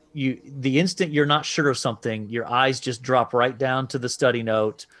that the instant you're not sure of something, your eyes just drop right down to the study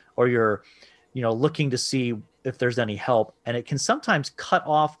note, or you're looking to see if there's any help, and it can sometimes cut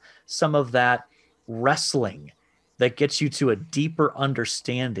off some of that wrestling that gets you to a deeper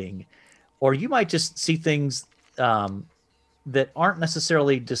understanding. Or you might just see things that aren't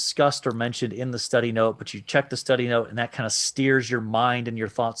necessarily discussed or mentioned in the study note, but you check the study note and that kind of steers your mind and your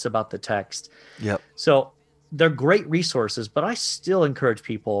thoughts about the text. Yep. So they're great resources, but I still encourage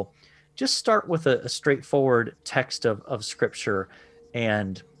people just start with a straightforward text of scripture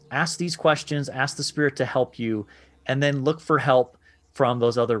and ask these questions, ask the Spirit to help you, and then look for help from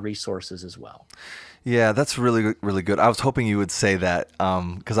those other resources as well. Yeah, that's really, really good. I was hoping you would say that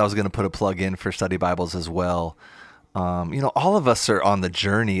because I was going to put a plug in for study Bibles as well. All of us are on the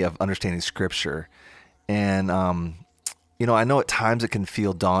journey of understanding Scripture. And, I know at times it can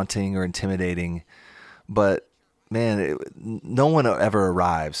feel daunting or intimidating, but man, no one ever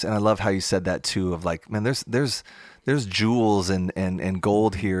arrives. And I love how you said that too, of like, man, there's jewels and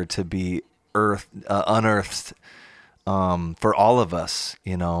gold here to be unearthed for all of us,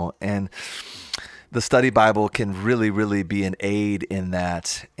 and the study Bible can really, really be an aid in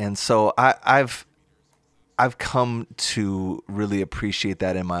that. And so I've come to really appreciate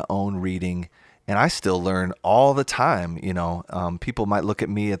that in my own reading, and I still learn all the time. People might look at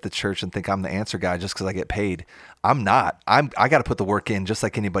me at the church and think I'm the answer guy just because I get paid. I'm not. I got to put the work in just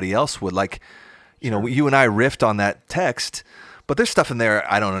like anybody else would. Like, Sure. You and I riffed on that text, but there's stuff in there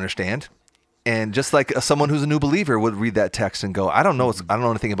I don't understand. And just like someone who's a new believer would read that text and go, I don't know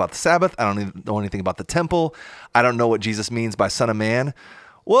anything about the Sabbath. I don't know anything about the temple. I don't know what Jesus means by Son of Man.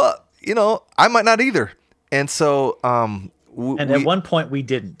 Well, I might not either. And so, at one point we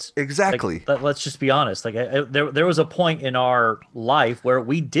didn't. Exactly. Let's just be honest. There was a point in our life where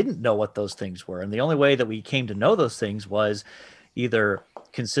we didn't know what those things were, and the only way that we came to know those things was either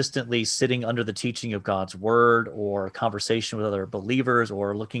consistently sitting under the teaching of God's word, or conversation with other believers,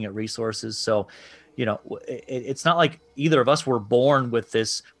 or looking at resources. So, it's not like either of us were born with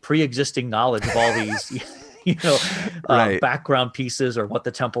this pre-existing knowledge of all these. Right. Background pieces, or what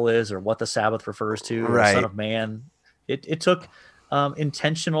the temple is, or what the Sabbath refers to, or Right. the Son of Man. It took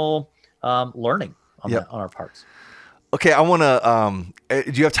intentional learning on our parts. Okay, I want to.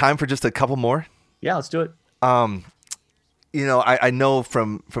 Do you have time for just a couple more? Yeah, let's do it. I know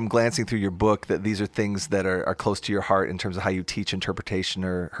from glancing through your book that these are things that are close to your heart in terms of how you teach interpretation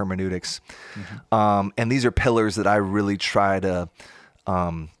or hermeneutics. Mm-hmm. And these are pillars that I really try to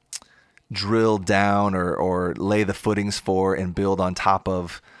drill down or lay the footings for and build on top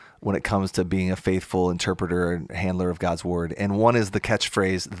of when it comes to being a faithful interpreter and handler of God's word. And one is the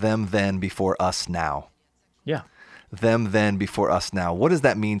catchphrase, them then before us now. Yeah. Them then before us now. What does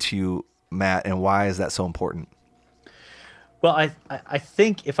that mean to you, Matt, and why is that so important? Well, I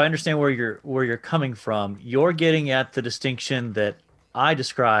think if I understand where you're coming from, you're getting at the distinction that I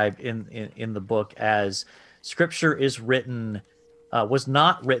describe in the book as Scripture is written, was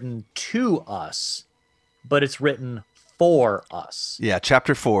not written to us, but it's written for us. Yeah,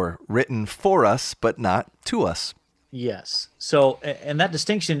 chapter 4, written for us, but not to us. Yes. So, and that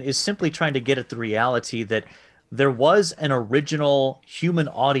distinction is simply trying to get at the reality that there was an original human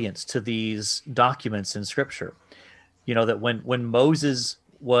audience to these documents in Scripture. That when Moses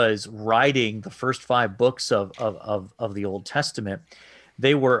was writing the first 5 books of the Old Testament,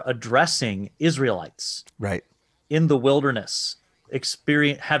 they were addressing Israelites, right, in the wilderness,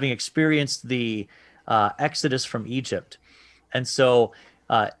 having experienced the Exodus from Egypt. And so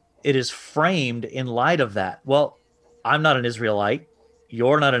it is framed in light of that. Well, I'm not an Israelite.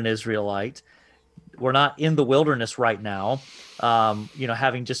 You're not an Israelite. We're not in the wilderness right now,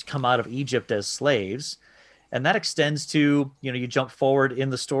 having just come out of Egypt as slaves. And that extends to, you jump forward in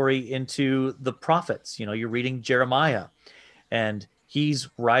the story into the prophets. You're reading Jeremiah, and he's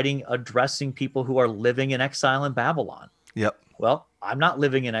writing, addressing people who are living in exile in Babylon. Yep. Well, I'm not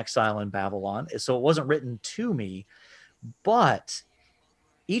living in exile in Babylon, so it wasn't written to me. But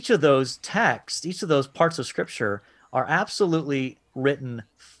each of those texts, each of those parts of Scripture are absolutely written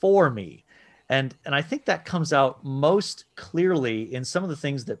for me. And I think that comes out most clearly in some of the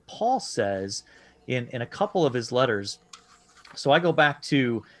things that Paul says in a couple of his letters. So I go back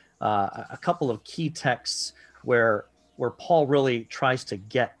to a couple of key texts where where Paul really tries to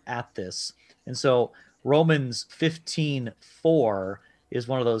get at this. And so Romans 15:4 is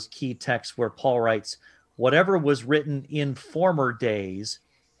one of those key texts where Paul writes, whatever was written in former days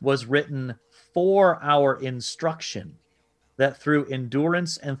was written for our instruction, that through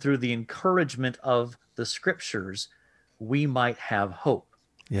endurance and through the encouragement of the scriptures, we might have hope.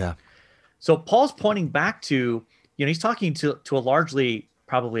 Yeah. So Paul's pointing back to, he's talking to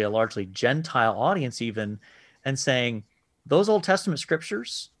probably a largely Gentile audience even, and saying, those Old Testament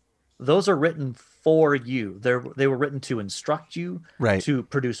scriptures, those are written for you. They were written to instruct you, Right. to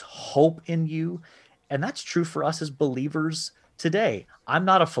produce hope in you. And that's true for us as believers today. I'm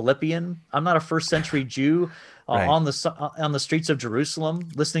not a Philippian. I'm not a first century Jew Right. on the streets of Jerusalem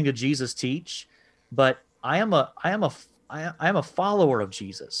listening to Jesus teach, but I am a follower of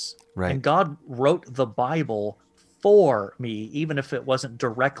Jesus. Right. And God wrote the Bible for me, even if it wasn't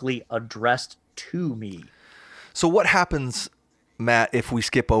directly addressed to me. So what happens, Matt, if we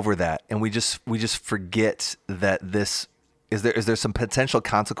skip over that and we just forget that this is there some potential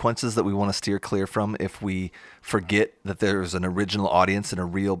consequences that we want to steer clear from if we forget that there's an original audience and a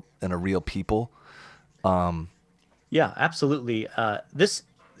real people? Yeah, absolutely. This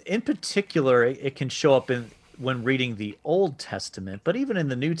in particular, it can show up when reading the Old Testament, but even in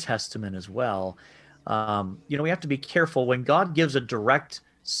the New Testament as well. We have to be careful when God gives a direct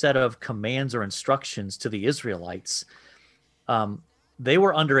set of commands or instructions to the Israelites. They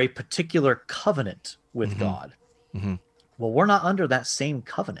were under a particular covenant with God. Mm-hmm. Well, we're not under that same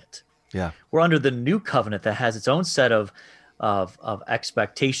covenant. Yeah. We're under the new covenant that has its own set of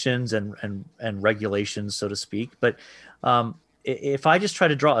expectations and regulations, so to speak. But if I just try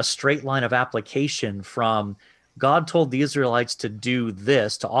to draw a straight line of application from God told the Israelites to do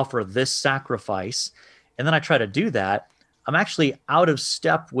this, to offer this sacrifice, and then I try to do that, I'm actually out of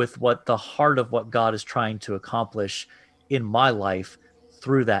step with what the heart of what God is trying to accomplish in my life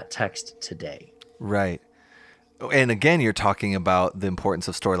through that text today. Right. And again, you're talking about the importance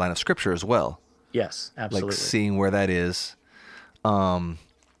of storyline of scripture as well. Yes, absolutely. Like seeing where that is.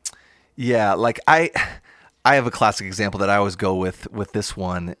 Yeah, like I have a classic example that I always go with this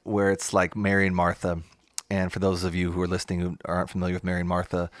one where it's like Mary and Martha. And for those of you who are listening who aren't familiar with Mary and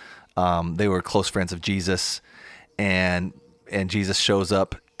Martha, they were close friends of Jesus, and Jesus shows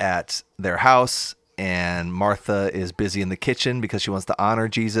up at their house, and Martha is busy in the kitchen because she wants to honor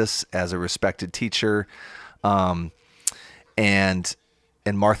Jesus as a respected teacher. And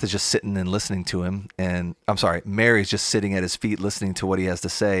Martha's just sitting and listening to him. And I'm sorry, Mary's just sitting at his feet listening to what he has to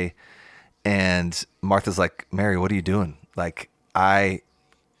say. And Martha's like, Mary, what are you doing? Like,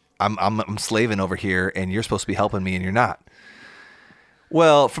 I'm slaving over here and you're supposed to be helping me and you're not.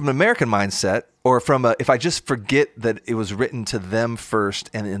 Well, from an American mindset, or if I just forget that it was written to them first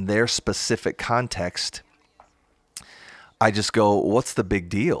and in their specific context, I just go, what's the big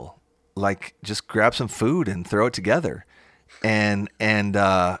deal? Like, just grab some food and throw it together. And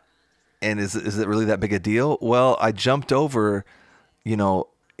is it really that big a deal? Well, I jumped over, in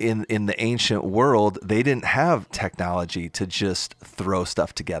the ancient world, they didn't have technology to just throw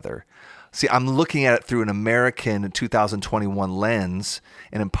stuff together. See, I'm looking at it through an American 2021 lens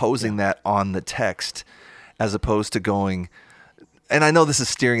and imposing that on the text, as opposed to going, and I know this is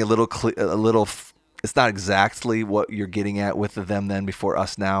steering a little, it's not exactly what you're getting at with the them then before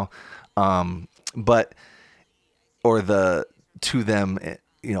us now, but, or the to them,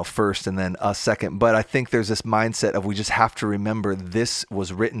 first and then us second. But I think there's this mindset of we just have to remember this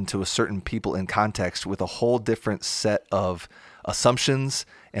was written to a certain people in context with a whole different set of assumptions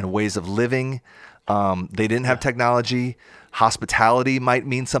and ways of living. They didn't have technology. Hospitality might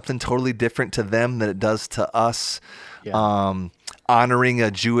mean something totally different to them than it does to us. Yeah. Honoring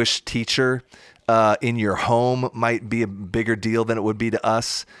a Jewish teacher in your home might be a bigger deal than it would be to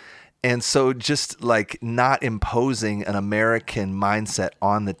us. And so just like not imposing an American mindset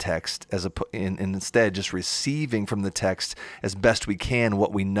on the text and instead just receiving from the text as best we can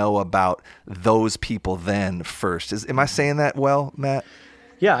what we know about those people then first. Am I saying that well, Matt?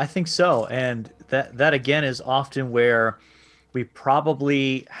 Yeah, I think so. And that again is often where we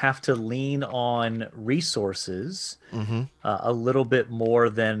probably have to lean on resources a little bit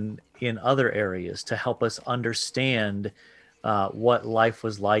more than in other areas to help us understand what life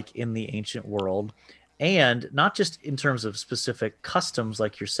was like in the ancient world, and not just in terms of specific customs,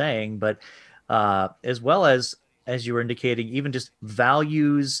 like you're saying, but as well as you were indicating, even just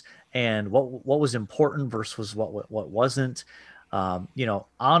values and what was important versus what wasn't.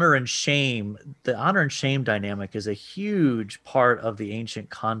 Honor and shame. The honor and shame dynamic is a huge part of the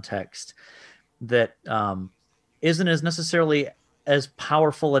ancient context that isn't as necessarily as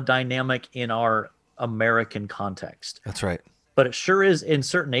powerful a dynamic in our American context. That's right. But it sure is in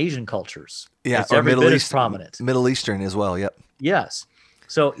certain Asian cultures. Yeah, It's or every bit as prominent. Middle Eastern as well. Yep. Yes.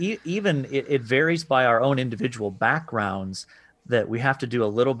 So even it varies by our own individual backgrounds, that we have to do a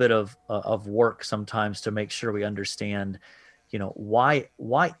little bit of work sometimes to make sure we understand,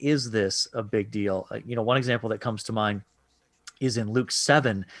 why is this a big deal? One example that comes to mind is in Luke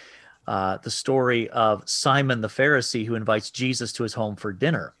 7, the story of Simon the Pharisee who invites Jesus to his home for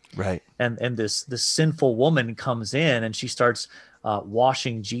dinner. Right. And this sinful woman comes in and she starts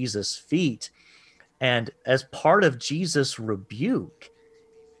washing Jesus' feet. And as part of Jesus' rebuke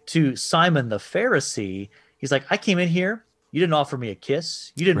to Simon the Pharisee, he's like, I came in here. You didn't offer me a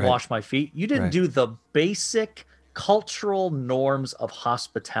kiss. You didn't Right. wash my feet. You didn't Right. do the basic cultural norms of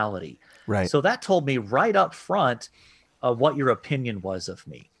hospitality. Right. So that told me right up front what your opinion was of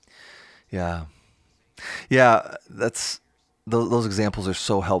me. Yeah. Yeah. Those examples are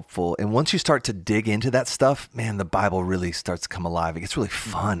so helpful. And once you start to dig into that stuff, man, the Bible really starts to come alive. It gets really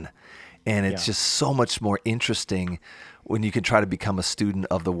fun. And it's just so much more interesting when you can try to become a student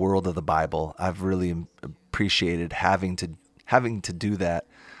of the world of the Bible. I've really appreciated having to do that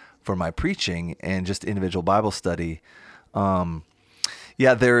for my preaching and just individual Bible study.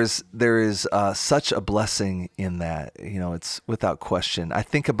 There is such a blessing in that. It's without question. I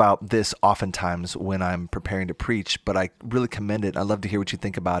think about this oftentimes when I'm preparing to preach, but I really commend it. I'd love to hear what you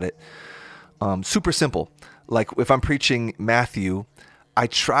think about it. Super simple. Like if I'm preaching Matthew, I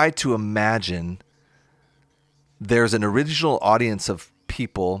try to imagine there's an original audience of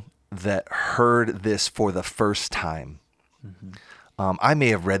people that heard this for the first time. Mm-hmm. I may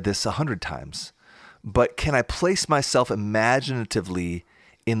have read this 100 times, but can I place myself imaginatively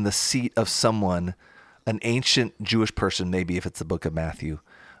in the seat of someone, an ancient Jewish person, maybe if it's the book of Matthew,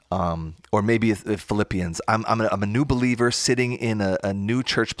 or maybe if Philippians. I'm a new believer sitting in a new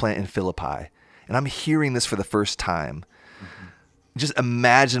church plant in Philippi, and I'm hearing this for the first time. Mm-hmm. Just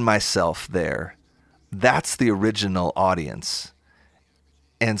imagine myself there. That's the original audience.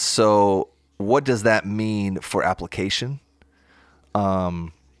 And so what does that mean for application?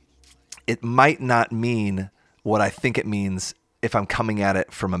 It might not mean what I think it means if I'm coming at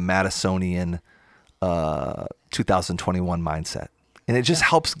it from a Madisonian 2021 mindset. And it just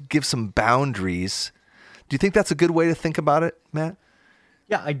helps give some boundaries. Do you think that's a good way to think about it, Matt?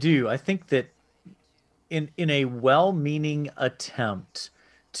 Yeah, I do. I think that in a well-meaning attempt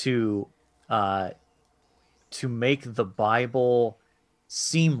to make the Bible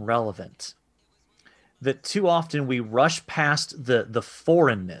seem relevant, that too often we rush past the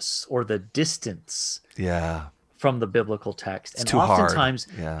foreignness or the distance from the biblical text. It's and too oftentimes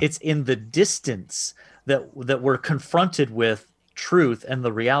hard. It's in the distance that we're confronted with truth and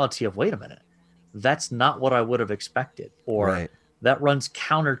the reality of, wait a minute, that's not what I would have expected, or that runs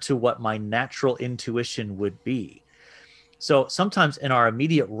counter to what my natural intuition would be. So sometimes in our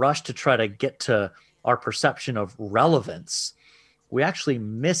immediate rush to try to get to our perception of relevance, we actually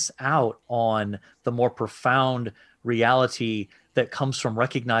miss out on the more profound reality that comes from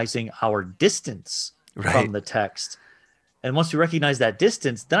recognizing our distance from the text. And once we recognize that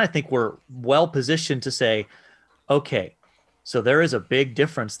distance, then I think we're well positioned to say, okay, so there is a big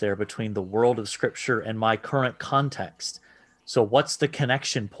difference there between the world of Scripture and my current context. So what's the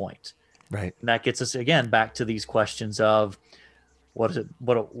connection point? Right. And that gets us again back to these questions of what do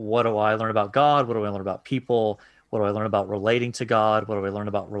I learn about God? What do I learn about people? What do I learn about relating to God? What do I learn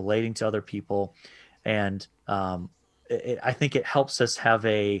about relating to other people? And I think it helps us have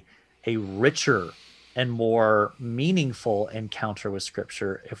a richer and more meaningful encounter with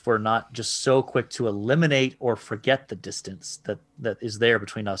Scripture if we're not just so quick to eliminate or forget the distance that is there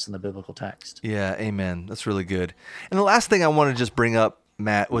between us and the biblical text. Yeah, amen. That's really good. And the last thing I want to just bring up,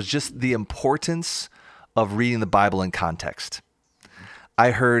 Matt, was just the importance of reading the Bible in context.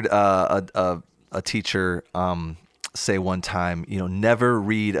 I heard a teacher say one time, never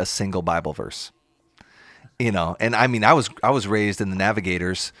read a single Bible verse. And I mean, I was raised in the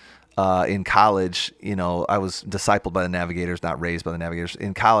Navigators in college. I was discipled by the Navigators, not raised by the Navigators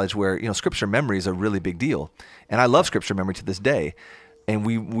in college, where Scripture memory is a really big deal, and I love Scripture memory to this day. And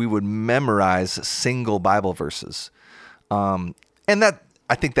we would memorize single Bible verses, and that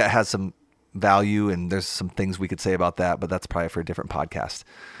I think that has some value, and there's some things we could say about that, but that's probably for a different podcast.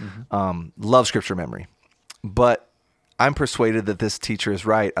 Mm-hmm. Love Scripture memory, but I'm persuaded that this teacher is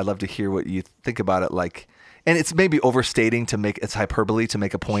right. I'd love to hear what you think about it. And it's maybe overstating it's hyperbole to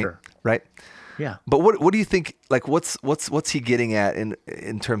make a point, sure. Right? Yeah. But what do you think? What's he getting at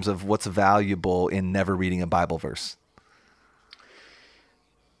in terms of what's valuable in never reading a Bible verse?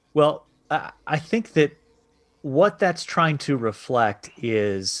 Well, I think that what that's trying to reflect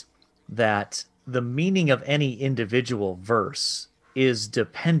is that the meaning of any individual verse is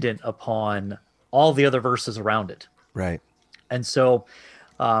dependent upon all the other verses around it. Right. And so,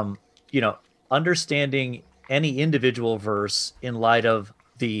 um, you know, understanding any individual verse in light of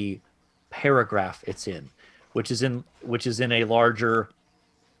the paragraph it's in, which is in a larger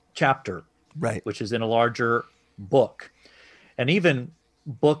chapter, Right. which is in a larger book, and even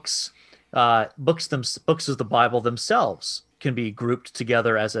books, books of the Bible themselves can be grouped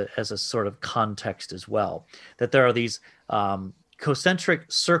together as a sort of context as well. That there are these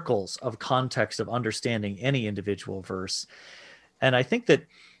concentric circles of context of understanding any individual verse, and I think that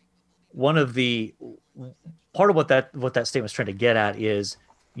one of the part of what that statement's trying to get at is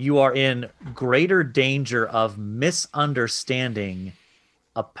you are in greater danger of misunderstanding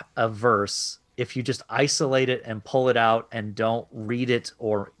a verse if you just isolate it and pull it out and don't read it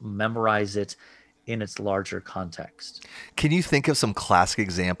or memorize it in its larger context. Can you think of some classic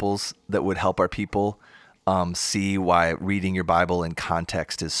examples that would help our people see why reading your Bible in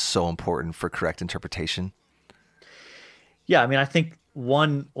context is so important for correct interpretation? Yeah, I mean, I think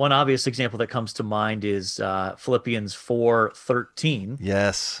one obvious example that comes to mind is Philippians 4:13.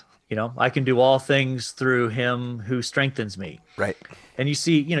 Yes. You know, I can do all things through him who strengthens me. Right. And you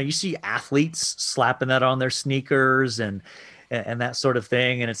see athletes slapping that on their sneakers and that sort of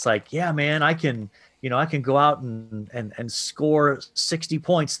thing. And it's like, yeah, man, I can go out and score 60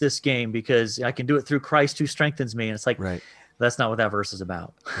 points this game because I can do it through Christ who strengthens me. And it's like, Right. That's not what that verse is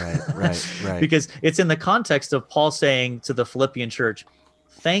about. Right. Because it's in the context of Paul saying to the Philippian church,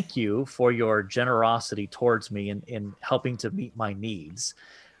 thank you for your generosity towards me in helping to meet my needs.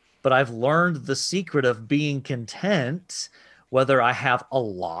 But I've learned the secret of being content, whether I have a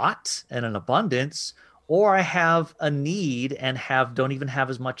lot and an abundance, or I have a need and don't even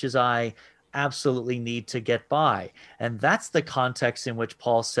have as much as I absolutely need to get by. And that's the context in which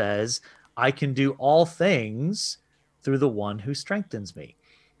Paul says, I can do all things through the one who strengthens me.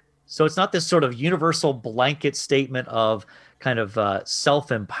 So it's not this sort of universal blanket statement of kind of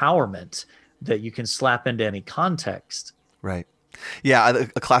self-empowerment that you can slap into any context. Right. Yeah,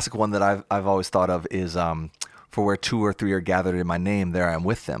 a classic one that I've always thought of is for where 2 or 3 are gathered in my name, there I am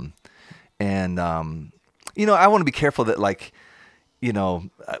with them. And I want to be careful that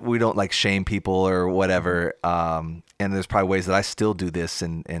we don't like shame people or whatever. And there's probably ways that I still do this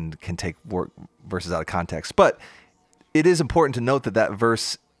and can take verses out of context. But it is important to note that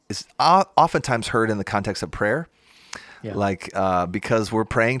verse is oftentimes heard in the context of prayer. Yeah. Because we're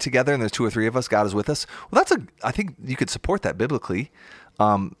praying together and there's 2 or 3 of us, God is with us. Well, I think you could support that biblically.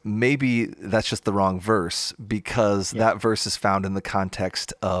 Maybe that's just the wrong verse because that verse is found in the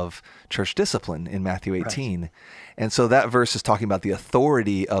context of church discipline in Matthew 18. Right. And so that verse is talking about the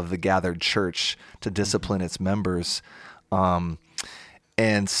authority of the gathered church to discipline its members.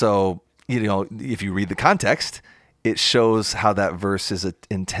 And so, if you read the context, it shows how that verse is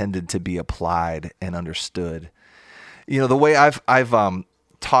intended to be applied and understood. The way I've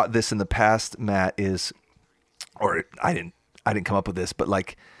taught this in the past, Matt, is, or I didn't come up with this, but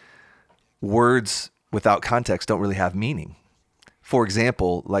like words without context don't really have meaning. For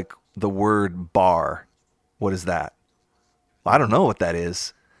example, like the word bar, what is that? I don't know what that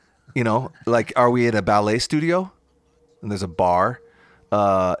is. Like, are we at a ballet studio and there's a bar?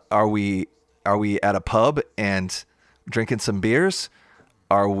 Are we at a pub and drinking some beers?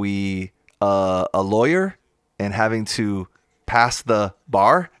 Are we a lawyer and having to pass the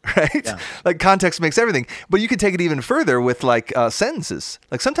bar, right? Yeah. Like context makes everything. But you can take it even further with like sentences.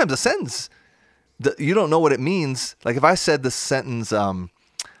 Like sometimes a sentence, you don't know what it means. Like if I said the sentence,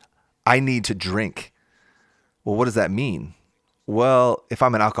 I need to drink. Well, what does that mean? Well, if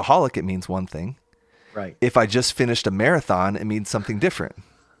I'm an alcoholic, it means one thing. Right. If I just finished a marathon, it means something different.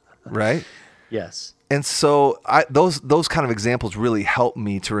 Right? Yes. And so those kind of examples really help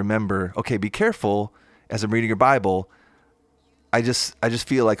me to remember, okay, be careful as I'm reading your Bible. I just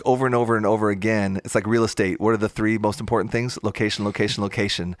feel like over and over and over again, it's like real estate. What are the 3 most important things? Location, location,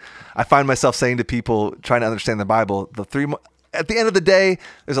 location. I find myself saying to people trying to understand the Bible, at the end of the day,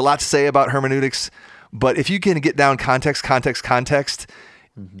 there's a lot to say about hermeneutics, but if you can get down context,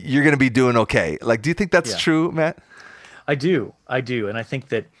 you're going to be doing okay. Like, do you think that's true, Matt? I do. And I think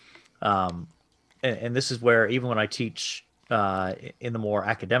that, and this is where even when I teach in the more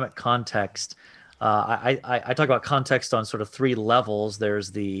academic context, I talk about context on sort of 3 levels.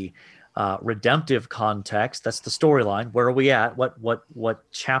 There's the redemptive context. That's the storyline. Where are we at? What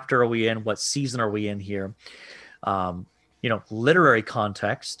chapter are we in? What season are we in here? Literary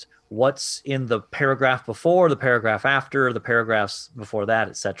context. What's in the paragraph before, the paragraph after, the paragraphs before that,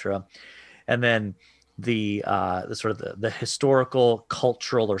 etc. And then the sort of the historical,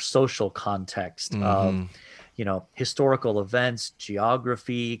 cultural, or social context of, historical events,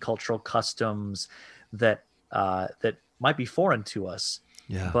 geography, cultural customs that might be foreign to us,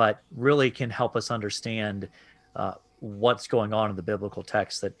 but really can help us understand what's going on in the biblical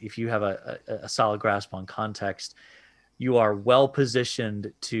text. That if you have a solid grasp on context, you are well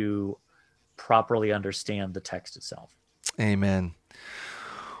positioned to properly understand the text itself. Amen.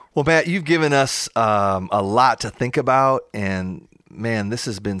 Well, Matt, you've given us a lot to think about, and man, this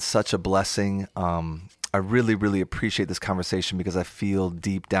has been such a blessing. I really, really appreciate this conversation because I feel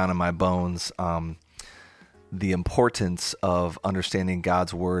deep down in my bones the importance of understanding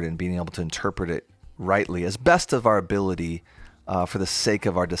God's word and being able to interpret it rightly as best of our ability for the sake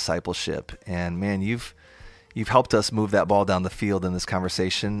of our discipleship. And man, you've helped us move that ball down the field in this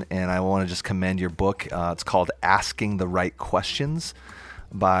conversation, and I want to just commend your book. It's called Asking the Right Questions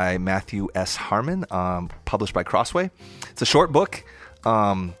by Matthew S. Harmon, published by Crossway. It's a short book.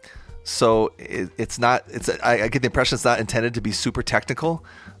 So I get the impression it's not intended to be super technical.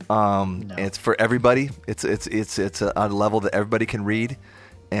 No. It's for everybody. It's a level that everybody can read.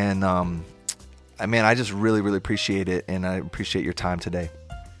 And I just really, really appreciate it. And I appreciate your time today.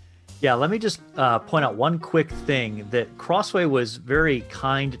 Yeah, let me just point out one quick thing, that Crossway was very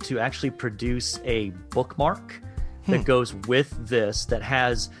kind to actually produce a bookmark that goes with this, that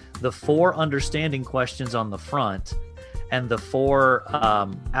has the 4 understanding questions on the front and the 4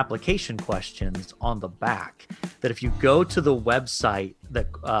 application questions on the back. That if you go to the website,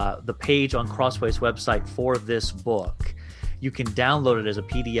 that the page on Crossway's website for this book, you can download it as a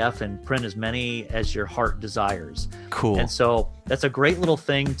PDF and print as many as your heart desires. Cool. And so that's a great little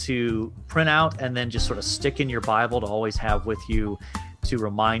thing to print out and then just sort of stick in your Bible to always have with you to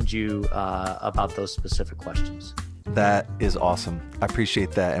remind you about those specific questions. That is awesome. I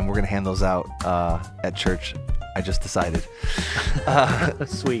appreciate that. And we're going to hand those out at church. I just decided.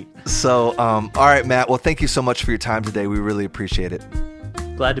 Sweet. So, all right, Matt. Well, thank you so much for your time today. We really appreciate it.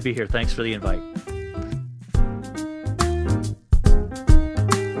 Glad to be here. Thanks for the invite.